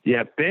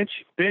 Yeah, Bench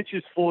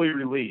is fully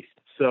released.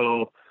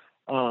 So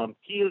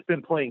he has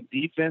been playing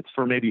defense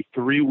for maybe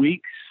 3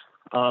 weeks,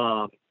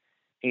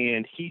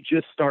 and he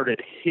just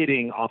started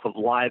hitting off of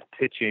live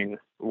pitching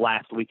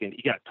last weekend.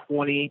 He got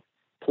 20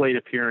 plate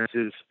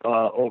appearances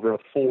over a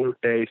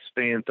 4-day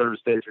span,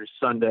 Thursday through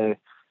Sunday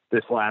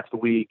this last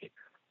week.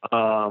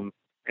 And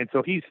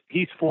so he's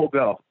full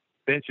go.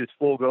 Bench is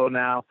full go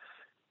now.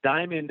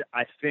 Diamond,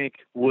 I think,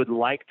 would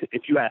like to,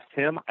 if you asked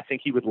him, I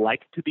think he would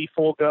like to be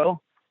full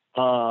go.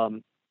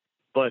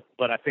 But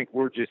I think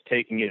we're just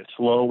taking it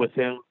slow with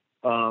him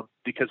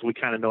because we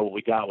kind of know what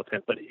we got with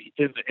him. But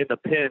in the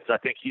pins, I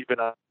think he's been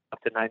up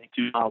to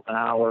 92 miles an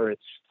hour.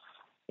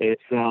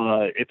 It's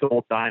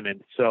old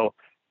Diamond. So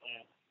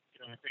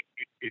I think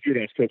if you'd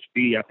ask Coach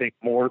B, I think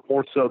more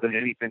so than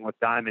anything with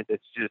Diamond,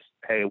 it's just,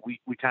 hey, we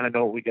kind of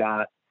know what we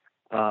got.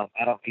 I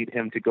don't need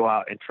him to go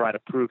out and try to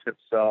prove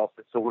himself,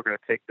 and so we're going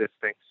to take this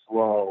thing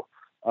slow.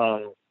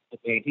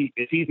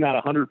 If he's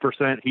not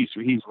 100%, he's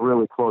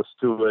really close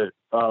to it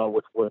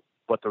with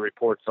what the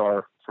reports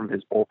are from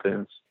his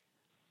bullpens.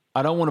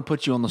 I don't want to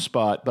put you on the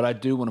spot, but I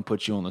do want to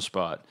put you on the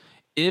spot.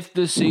 If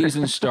the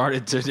season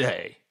started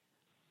today,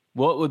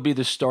 what would be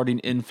the starting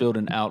infield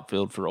and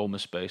outfield for Ole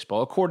Miss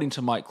baseball, according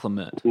to Mike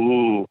Clement?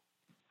 Ooh,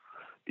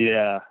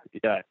 yeah.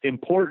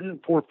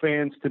 Important for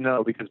fans to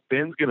know because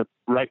Ben's going to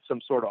write some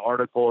sort of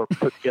article or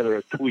put together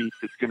a tweet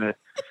that's going to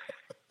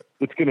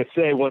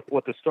say what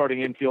the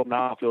starting infield and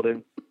outfield.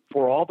 And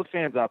for all the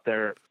fans out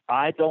there,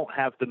 I don't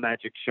have the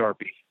magic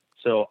Sharpie.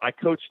 So I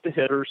coach the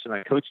hitters and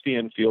I coach the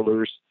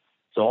infielders.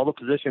 So all the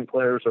position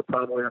players are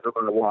probably under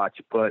my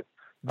watch. But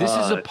This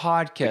is a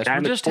podcast.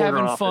 We're just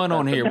having fun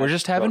on here. We're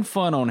just having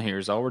fun on here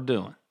is all we're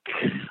doing.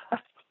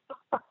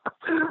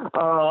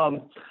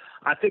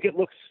 I think it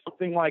looks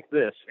something like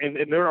this. And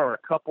there are a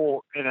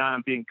couple, and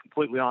I'm being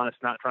completely honest,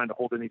 not trying to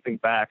hold anything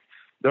back.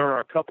 There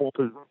are a couple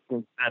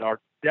positions that are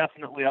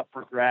definitely up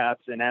for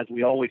grabs. And as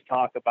we always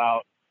talk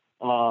about,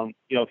 if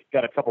you've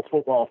got a couple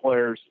football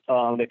players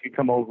that could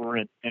come over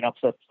and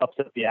upset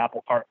the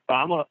apple cart. But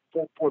I'm going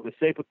to, for the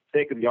sake of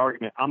the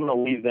argument, I'm going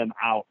to leave them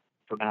out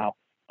for now.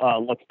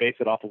 Let's base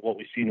it off of what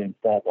we've seen in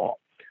fall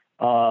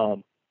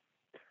ball.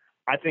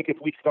 I think if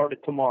we started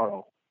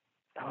tomorrow,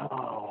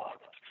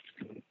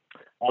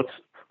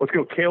 let's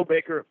go Cale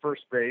Baker at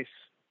first base.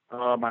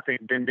 I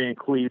think Ben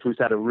Cleve, who's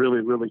had a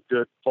really, really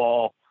good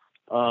fall,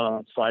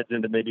 slides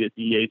into maybe a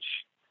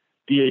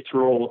DH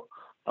role.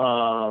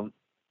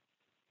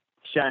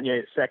 Chanier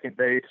at second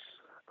base,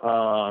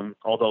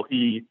 although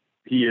he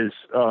is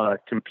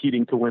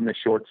competing to win the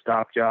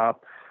shortstop job.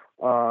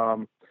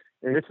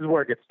 And this is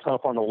where it gets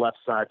tough on the left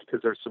side because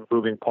there's some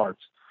moving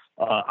parts.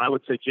 I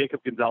would say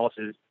Jacob Gonzalez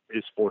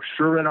is for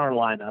sure in our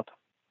lineup,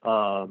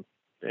 and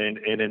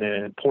in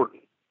an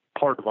important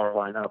part of our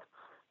lineup.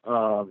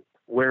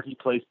 Where he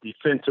plays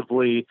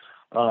defensively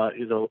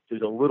is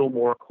a little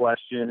more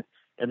question,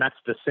 and that's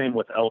the same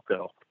with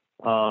Elko.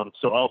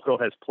 So Elko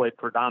has played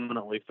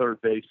predominantly third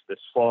base this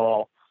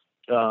fall,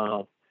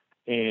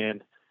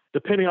 and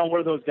depending on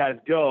where those guys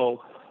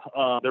go,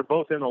 they're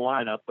both in the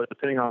lineup. But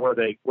depending on where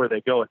they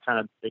go, it kind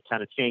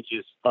of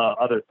changes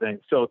other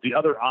things. So the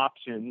other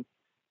option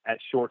at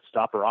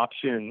shortstop or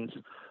options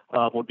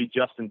would be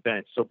Justin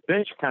Bench. So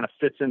Bench kind of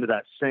fits into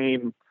that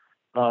same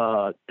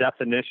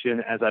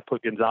definition as I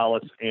put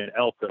Gonzalez and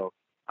Elko.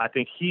 I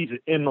think he's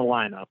in the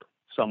lineup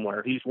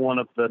somewhere. He's one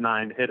of the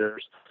 9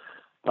 hitters.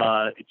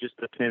 It just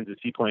depends. Is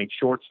he playing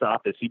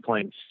shortstop? Is he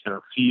playing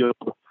center field?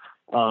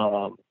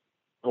 Or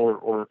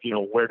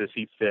where does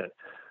he fit?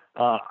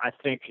 I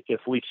think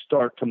if we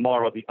start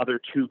tomorrow, the other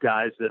 2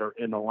 guys that are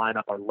in the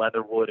lineup are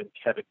Leatherwood and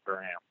Kevin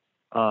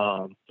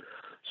Graham.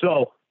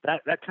 So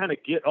that kind of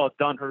get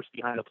Dunhurst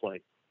behind the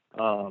plate.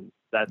 That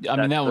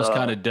was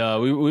kind of duh.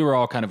 We were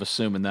all kind of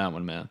assuming that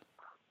one, man.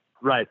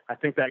 Right. I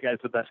think that guy's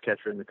the best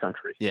catcher in the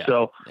country. Yeah.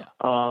 So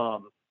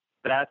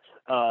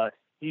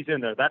he's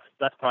in there.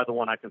 That's probably the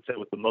one I can say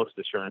with the most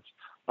assurance.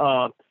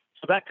 So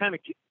that kind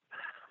of,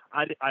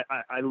 I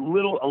a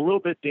little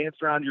bit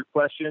danced around your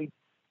question,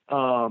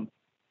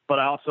 but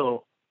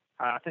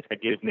I think I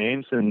gave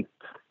names and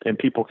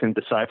people can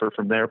decipher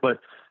from there. But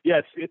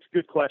yeah, it's a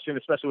good question,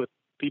 especially with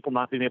people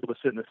not being able to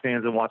sit in the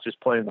stands and watch us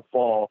play in the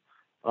fall.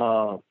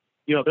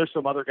 There's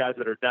some other guys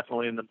that are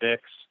definitely in the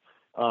mix,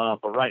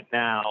 but right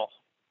now,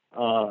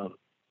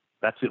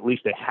 that's at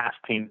least a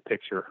half-painted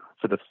picture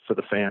for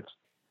the fans.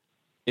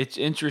 It's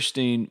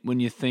interesting when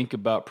you think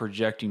about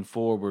projecting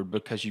forward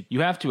because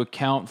you have to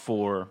account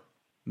for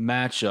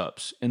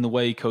matchups in the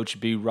way Coach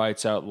B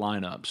writes out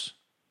lineups.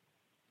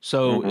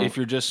 So if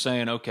you're just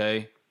saying,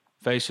 okay,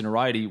 facing a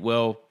righty,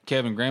 well,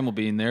 Kevin Graham will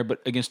be in there,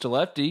 but against a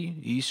lefty,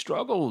 he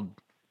struggled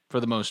for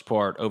the most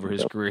part over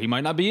his career. He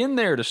might not be in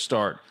there to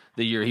start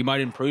the year. He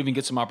might improve and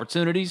get some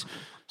opportunities.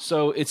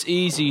 So it's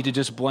easy to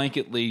just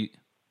blanketly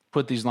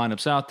put these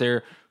lineups out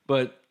there,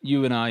 but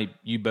you and I,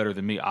 you better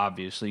than me,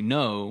 obviously,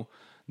 know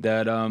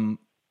that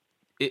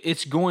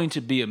it's going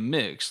to be a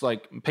mix.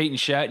 Like Peyton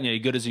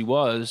Chatagnier, good as he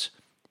was,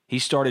 he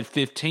started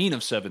 15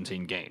 of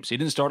 17 games. He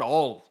didn't start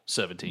all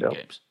 17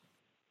 games.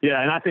 Yeah,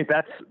 and I think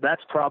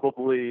that's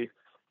probably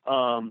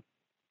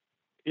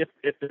if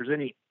there's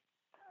any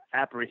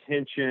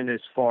apprehension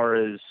as far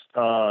as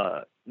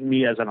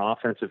me as an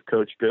offensive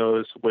coach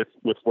goes with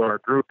where our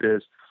group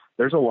is,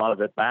 there's a lot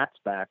of at-bats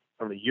back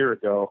from a year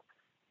ago,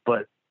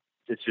 but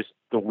it's just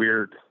the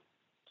weird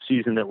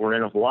season that we're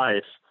in of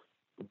life.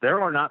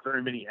 There are not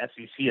very many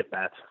SEC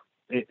at-bats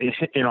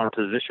in our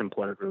position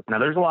player group. Now,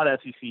 there's a lot of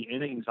SEC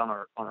innings on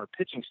our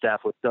pitching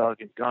staff with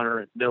Doug and Gunner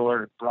and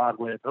Miller and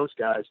Broadway and those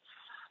guys,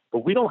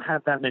 but we don't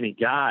have that many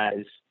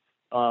guys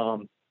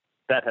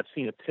that have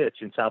seen a pitch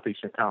in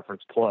Southeastern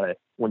Conference play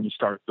when you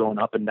start going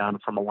up and down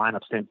from a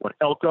lineup standpoint.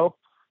 Elko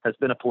has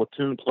been a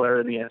platoon player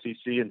in the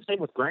SEC, and same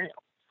with Graham.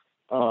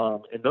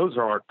 And those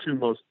are our 2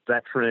 most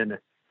veteran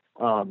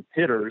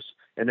hitters.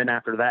 And then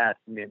after that,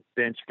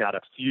 Bench got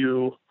a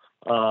few,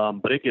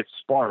 but it gets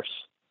sparse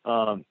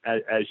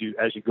as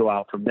you go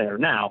out from there.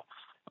 Now,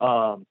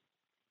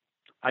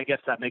 I guess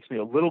that makes me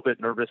a little bit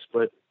nervous,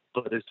 but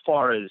as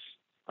far as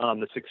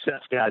the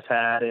success guys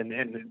had, and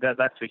that's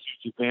a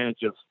huge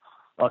advantage of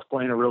us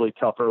playing a really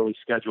tough early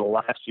schedule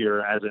last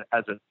year as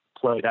it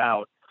played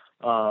out,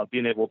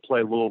 being able to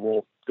play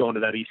Louisville, going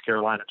to that East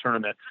Carolina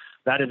tournament.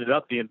 That ended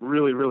up being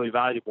really, really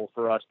valuable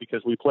for us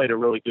because we played a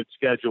really good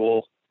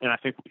schedule, and I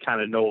think we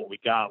kind of know what we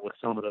got with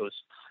some of those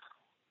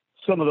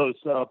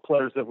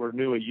players that were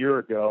new a year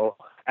ago,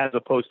 as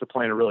opposed to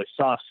playing a really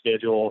soft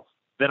schedule.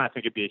 Then I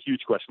think it'd be a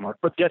huge question mark.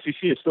 But the SEC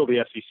is still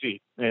the SEC,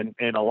 and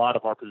a lot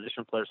of our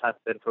position players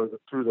haven't been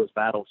through those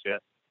battles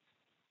yet.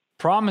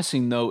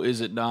 Promising, though,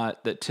 is it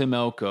not, that Tim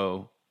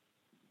Elko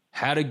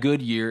had a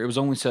good year. It was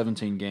only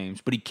 17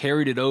 games, but he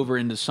carried it over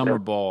into summer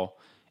ball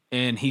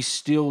and he's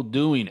still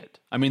doing it.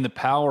 I mean, the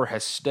power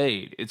has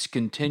stayed. It's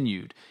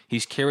continued.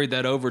 He's carried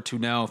that over to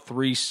now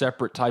 3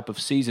 separate type of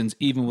seasons,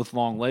 even with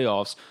long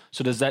layoffs.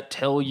 So does that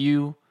tell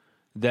you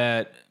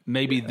that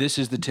maybe this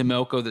is the Tim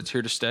Elko that's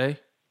here to stay?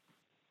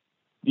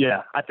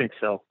 Yeah, I think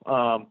so.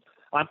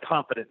 I'm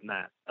confident in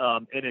that.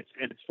 And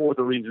it's for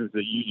the reasons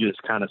that you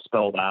just kind of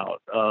spelled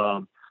out.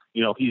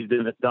 He's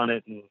done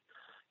it in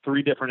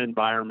 3 different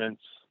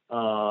environments.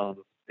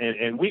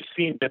 And we've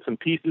seen bits and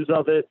pieces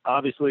of it,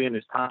 obviously, in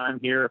his time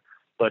here,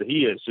 but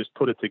he has just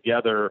put it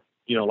together,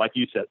 like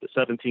you said, the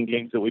 17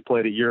 games that we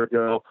played a year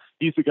ago.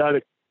 He's the guy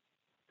that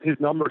his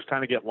numbers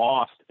kind of get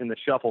lost in the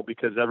shuffle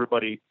because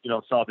everybody,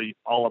 saw the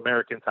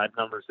All-American type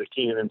numbers that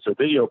Keenan and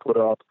Servillo put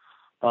up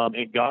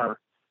in Gunner.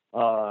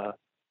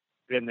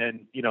 And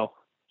then,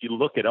 you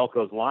look at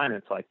Elko's line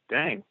and it's like,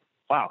 dang,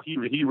 wow,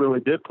 he really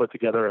did put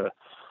together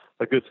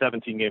a good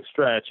 17-game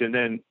stretch. And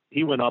then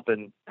he went up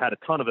and had a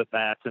ton of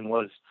at-bats and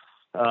was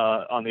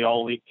on the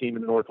all-league team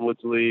in the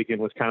Northwoods League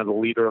and was kind of the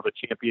leader of a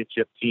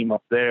championship team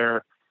up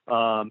there,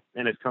 and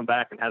has come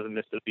back and hasn't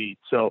missed a beat.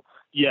 So,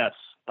 yes,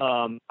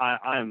 I'm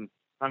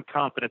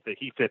confident that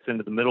he fits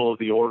into the middle of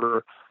the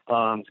order.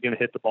 He's going to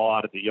hit the ball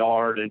out of the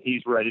yard, and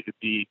he's ready to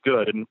be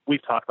good. And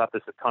we've talked about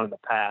this a ton in the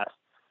past.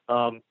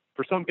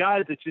 For some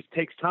guys, it just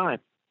takes time.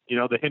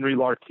 The Henry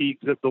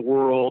Lartigues of the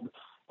world,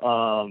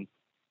 that,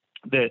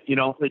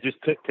 it just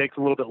takes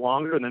a little bit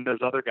longer. And then there's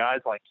other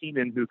guys like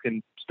Keenan who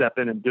can step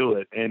in and do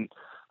it. And,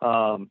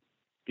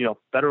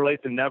 better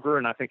late than never.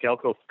 And I think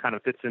Elko kind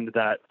of fits into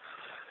that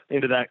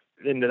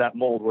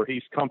mold where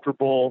he's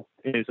comfortable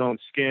in his own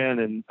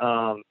skin.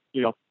 And,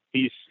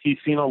 he's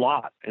seen a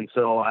lot. And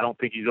so I don't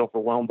think he's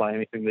overwhelmed by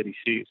anything that he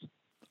sees.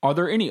 Are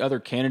there any other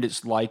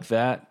candidates like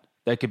that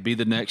could be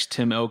the next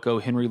Tim Elko,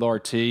 Henry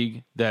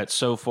Lartigue, that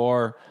so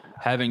far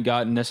haven't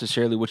gotten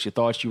necessarily what you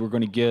thought you were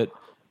going to get,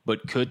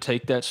 but could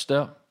take that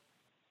step?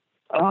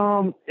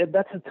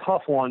 That's a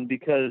tough one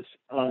because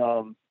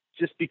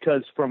just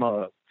because from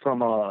a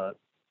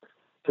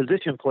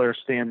position player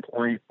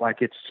standpoint, like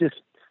it's just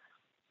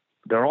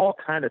they're all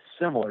kind of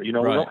similar. Right. We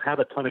don't have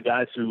a ton of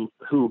guys who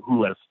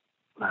have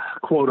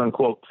quote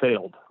unquote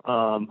failed,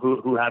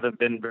 who haven't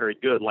been very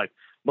good. Like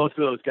most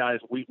of those guys,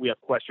 we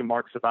have question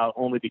marks about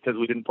only because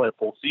we didn't play a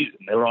full season.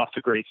 They were off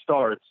to great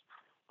starts,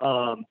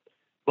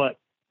 but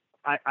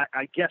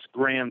I guess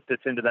Graham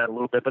fits into that a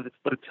little bit, but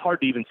it's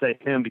hard to even say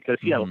him because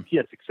he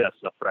had success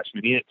as a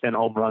freshman. He hit 10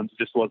 home runs,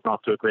 just wasn't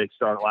off to a great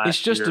start last year.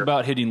 It's just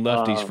about hitting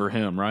lefties for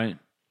him, right?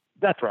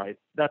 That's right.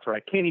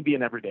 Can he be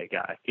an everyday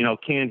guy?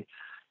 Can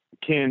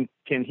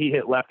he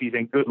hit lefties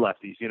and good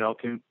lefties?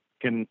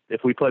 Can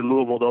if we play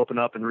Louisville to open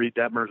up and Reed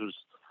Detmers was,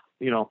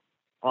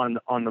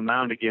 on the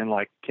mound again,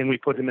 like can we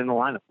put him in the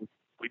lineup?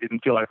 We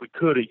didn't feel like we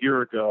could a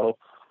year ago.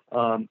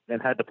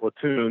 And had the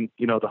platoon,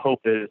 the hope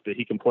is that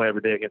he can play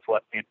every day against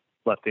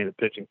left-handed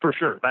pitching. For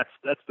sure. That's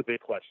the big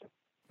question.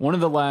 One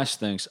of the last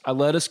things, I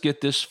let us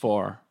get this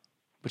far,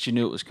 but you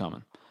knew it was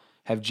coming.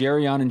 Have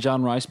Jerrion and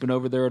John Rice been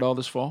over there at all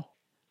this fall?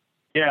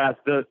 Yeah,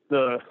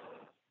 the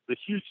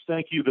huge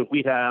thank you that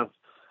we have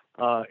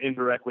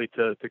indirectly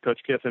to Coach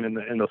Kiffin and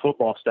the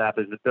football staff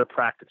is that they're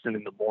practicing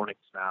in the mornings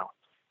now.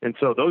 And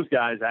so those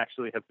guys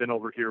actually have been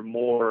over here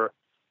more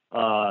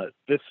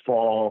this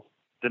fall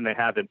than they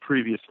have in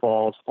previous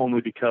falls, only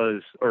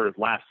because, or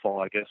last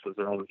fall, I guess, was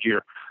their own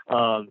year,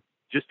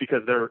 just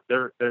because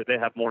they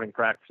have morning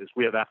practices.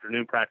 We have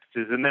afternoon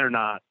practices, and they're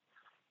not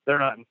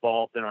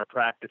involved in our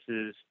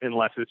practices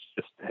unless it's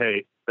just,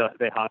 hey,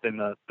 they hop in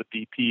the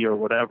BP or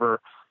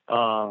whatever,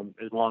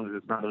 as long as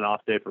it's not an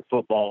off day for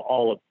football,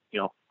 all of,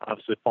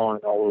 obviously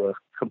following all of the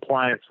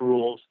compliance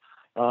rules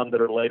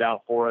that are laid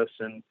out for us.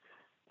 And,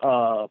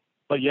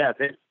 but yeah,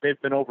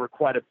 they've been over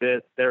quite a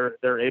bit.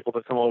 They're able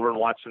to come over and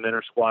watch some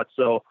inter squad.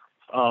 So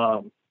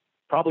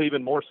probably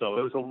even more so.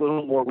 It was a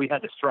little more. We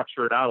had to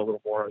structure it out a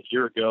little more a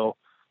year ago,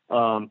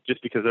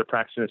 just because they're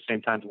practicing at the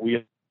same time as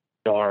we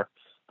are.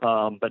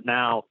 But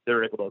now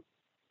they're able to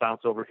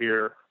bounce over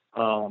here,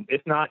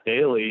 if not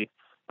daily,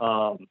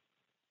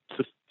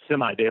 just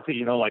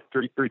semi-daily. Like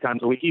three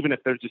times a week, even if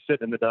they're just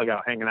sitting in the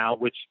dugout hanging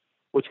out, which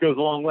goes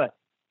a long way.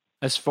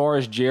 As far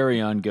as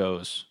Jerrion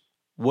goes,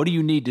 what do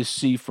you need to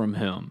see from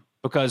him?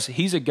 Because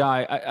he's a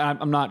guy,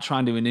 I'm not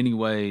trying to in any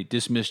way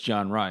dismiss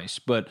John Rice,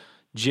 but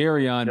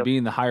Jerrion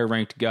being the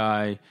higher-ranked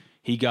guy,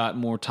 he got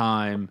more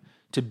time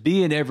to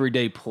be an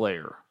everyday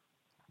player.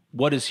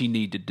 What does he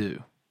need to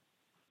do?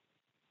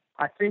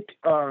 I think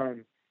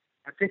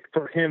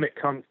for him it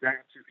comes down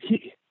to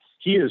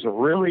he is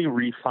really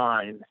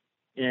refined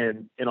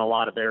in a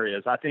lot of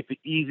areas. I think the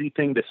easy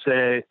thing to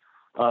say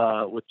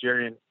with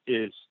Jerrion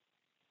is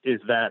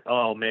that,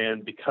 oh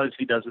man, because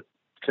he doesn't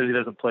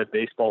play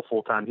baseball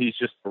full time, he's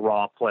just a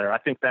raw player. I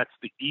think that's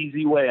the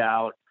easy way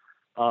out,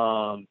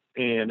 and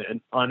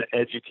an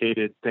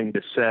uneducated thing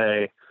to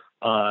say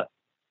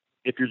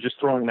if you're just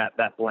throwing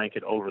that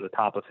blanket over the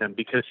top of him,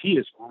 because he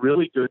is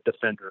really good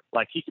defender.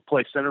 Like he could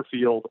play center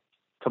field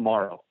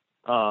tomorrow.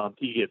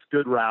 He gets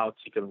good routes.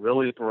 He can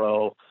really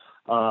throw,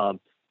 and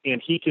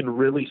he can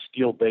really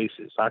steal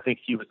bases. I think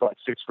he was like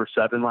 6 for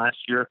 7 last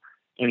year.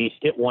 and he's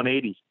hit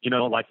 180,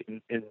 like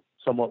in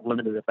somewhat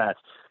limited at bats.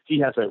 He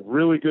has a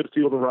really good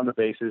feel to run the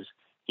bases.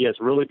 He has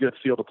really good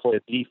feel to play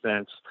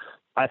defense.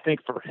 I think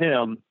for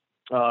him,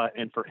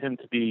 and for him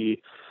to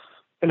be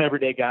an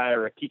everyday guy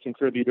or a key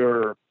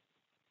contributor or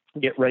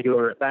get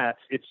regular at bats,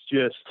 it's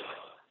just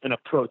an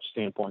approach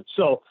standpoint.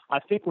 So I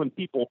think when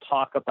people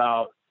talk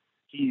about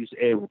he's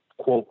a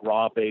quote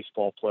raw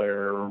baseball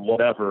player or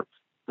whatever,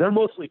 they're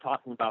mostly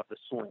talking about the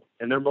swing,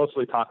 and they're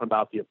mostly talking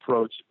about the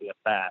approach of the at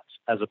bats,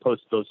 as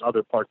opposed to those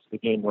other parts of the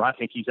game where I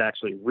think he's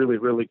actually really,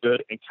 really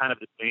good and kind of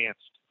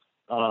advanced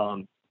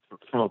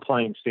from a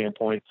playing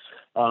standpoint.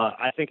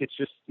 I think it's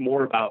just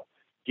more about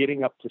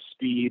getting up to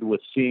speed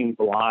with seeing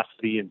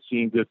velocity and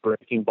seeing good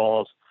breaking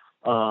balls.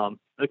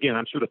 Again,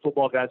 I'm sure the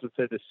football guys would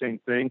say the same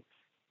thing,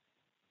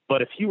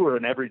 but if he were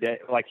an everyday,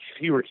 like if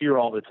he were here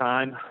all the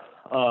time,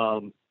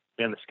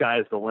 man, the sky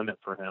is the limit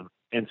for him.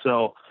 And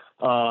so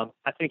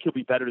I think he'll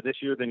be better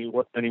this year than he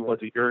was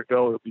a year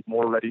ago. He'll be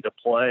more ready to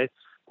play.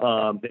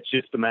 It's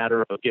just a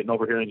matter of getting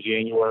over here in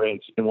January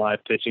and seeing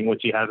live pitching, which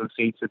he hasn't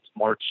seen since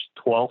March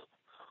 12th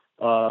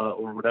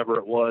or whatever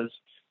it was,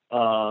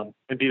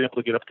 and being able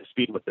to get up to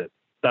speed with it.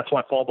 That's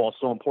why fall ball is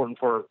so important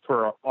for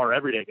our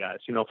everyday guys,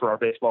 for our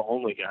baseball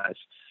only guys,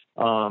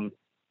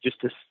 just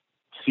to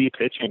see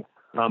pitching.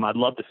 I'd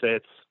love to say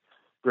it's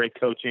great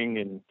coaching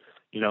and,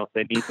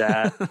 they need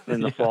that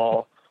in the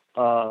fall.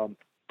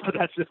 But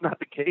that's just not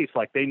the case.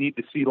 Like, they need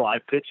to see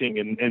live pitching,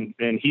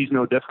 and he's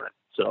no different.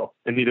 So,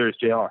 and neither is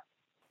JR.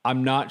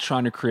 I'm not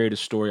trying to create a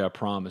story, I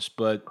promise,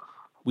 but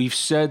we've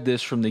said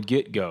this from the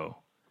get-go.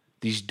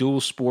 These dual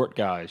sport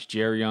guys,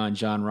 Jerrion,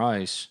 John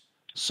Rice,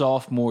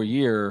 sophomore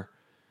year,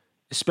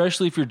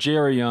 especially if you're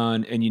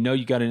Jerrion and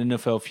you got an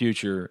NFL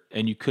future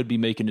and you could be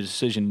making a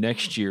decision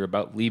next year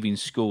about leaving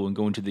school and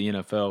going to the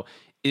NFL,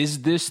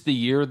 is this the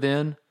year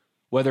then,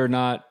 whether or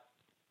not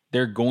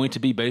they're going to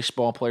be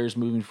baseball players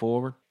moving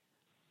forward?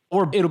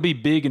 Or it'll be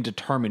big in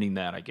determining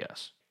that, I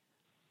guess.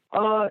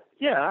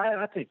 Yeah,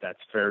 I think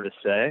that's fair to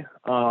say.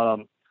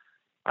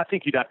 I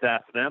think you'd have to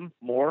ask them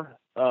more.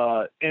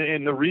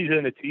 And the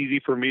reason it's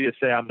easy for me to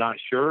say I'm not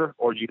sure,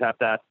 or you'd have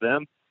to ask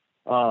them,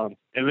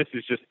 and this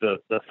is just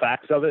the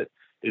facts of it,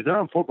 is they're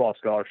on football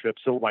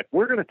scholarships. So,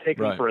 we're going to take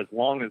them for as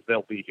long as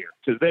they'll be here,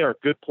 because they are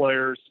good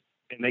players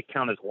and they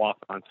count as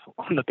walk-ons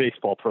on the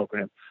baseball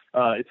program.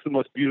 It's the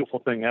most beautiful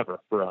thing ever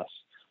for us.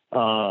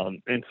 But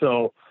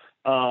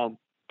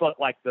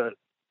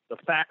the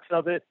facts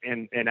of it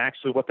and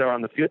actually what they're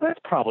on the field, that's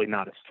probably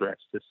not a stretch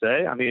to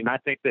say. I mean, I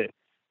think that,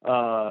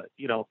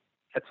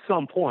 at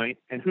some point,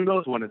 and who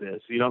knows when it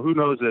is, who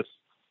knows if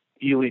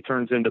Ely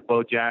turns into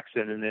Bo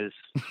Jackson and is,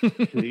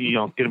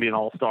 going to be an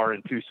all-star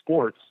in two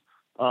sports.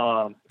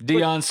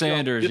 Deion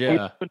Sanders,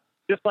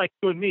 just like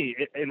you and me.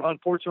 And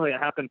unfortunately,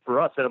 it happened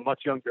for us at a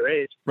much younger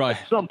age. Right.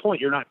 At some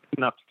point, you're not good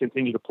enough to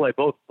continue to play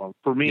both of them.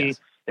 For me,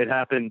 It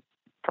happened.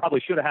 Probably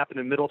should have happened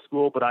in middle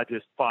school, but I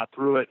just fought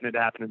through it, and it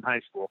happened in high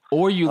school.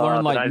 Or you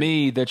learn like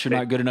me that you're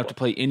not good enough to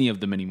play any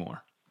of them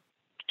anymore.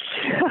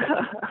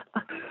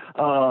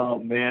 Oh,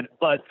 man.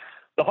 But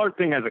the hard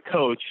thing as a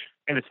coach,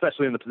 and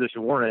especially in the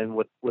position we're in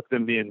with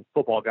them being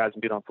football guys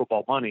and being on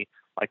football money,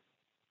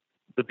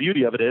 the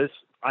beauty of it is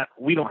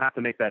we don't have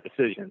to make that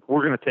decision.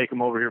 We're going to take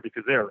them over here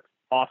because they're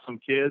awesome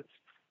kids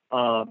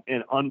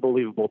and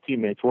unbelievable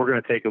teammates. We're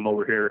going to take them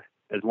over here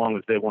as long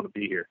as they want to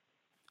be here.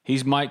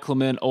 He's Mike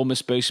Clement, Ole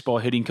Miss baseball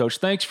hitting coach.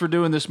 Thanks for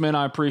doing this, man.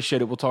 I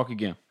appreciate it. We'll talk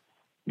again.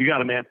 You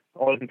got it, man.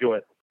 Always enjoy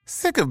it.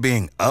 Sick of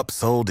being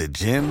upsold at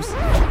gyms?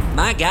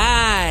 My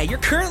guy, you're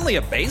currently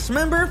a base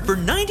member? For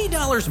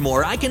 $90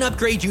 more, I can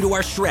upgrade you to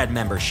our Shred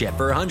membership.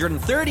 For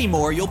 $130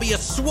 more, you'll be a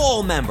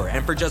Swole member.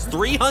 And for just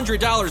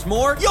 $300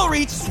 more, you'll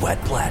reach Sweat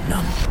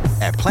Platinum.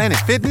 At Planet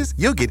Fitness,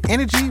 you'll get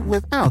energy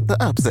without the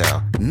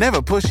upsell.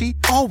 Never pushy,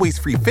 always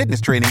free fitness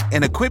training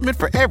and equipment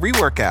for every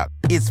workout.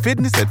 It's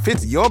fitness that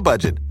fits your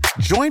budget.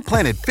 Join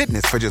Planet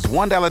Fitness for just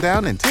 $1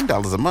 down and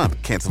 $10 a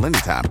month. Cancel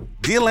anytime.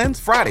 Deal ends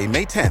Friday,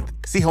 May 10th.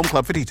 See Home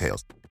Club for details.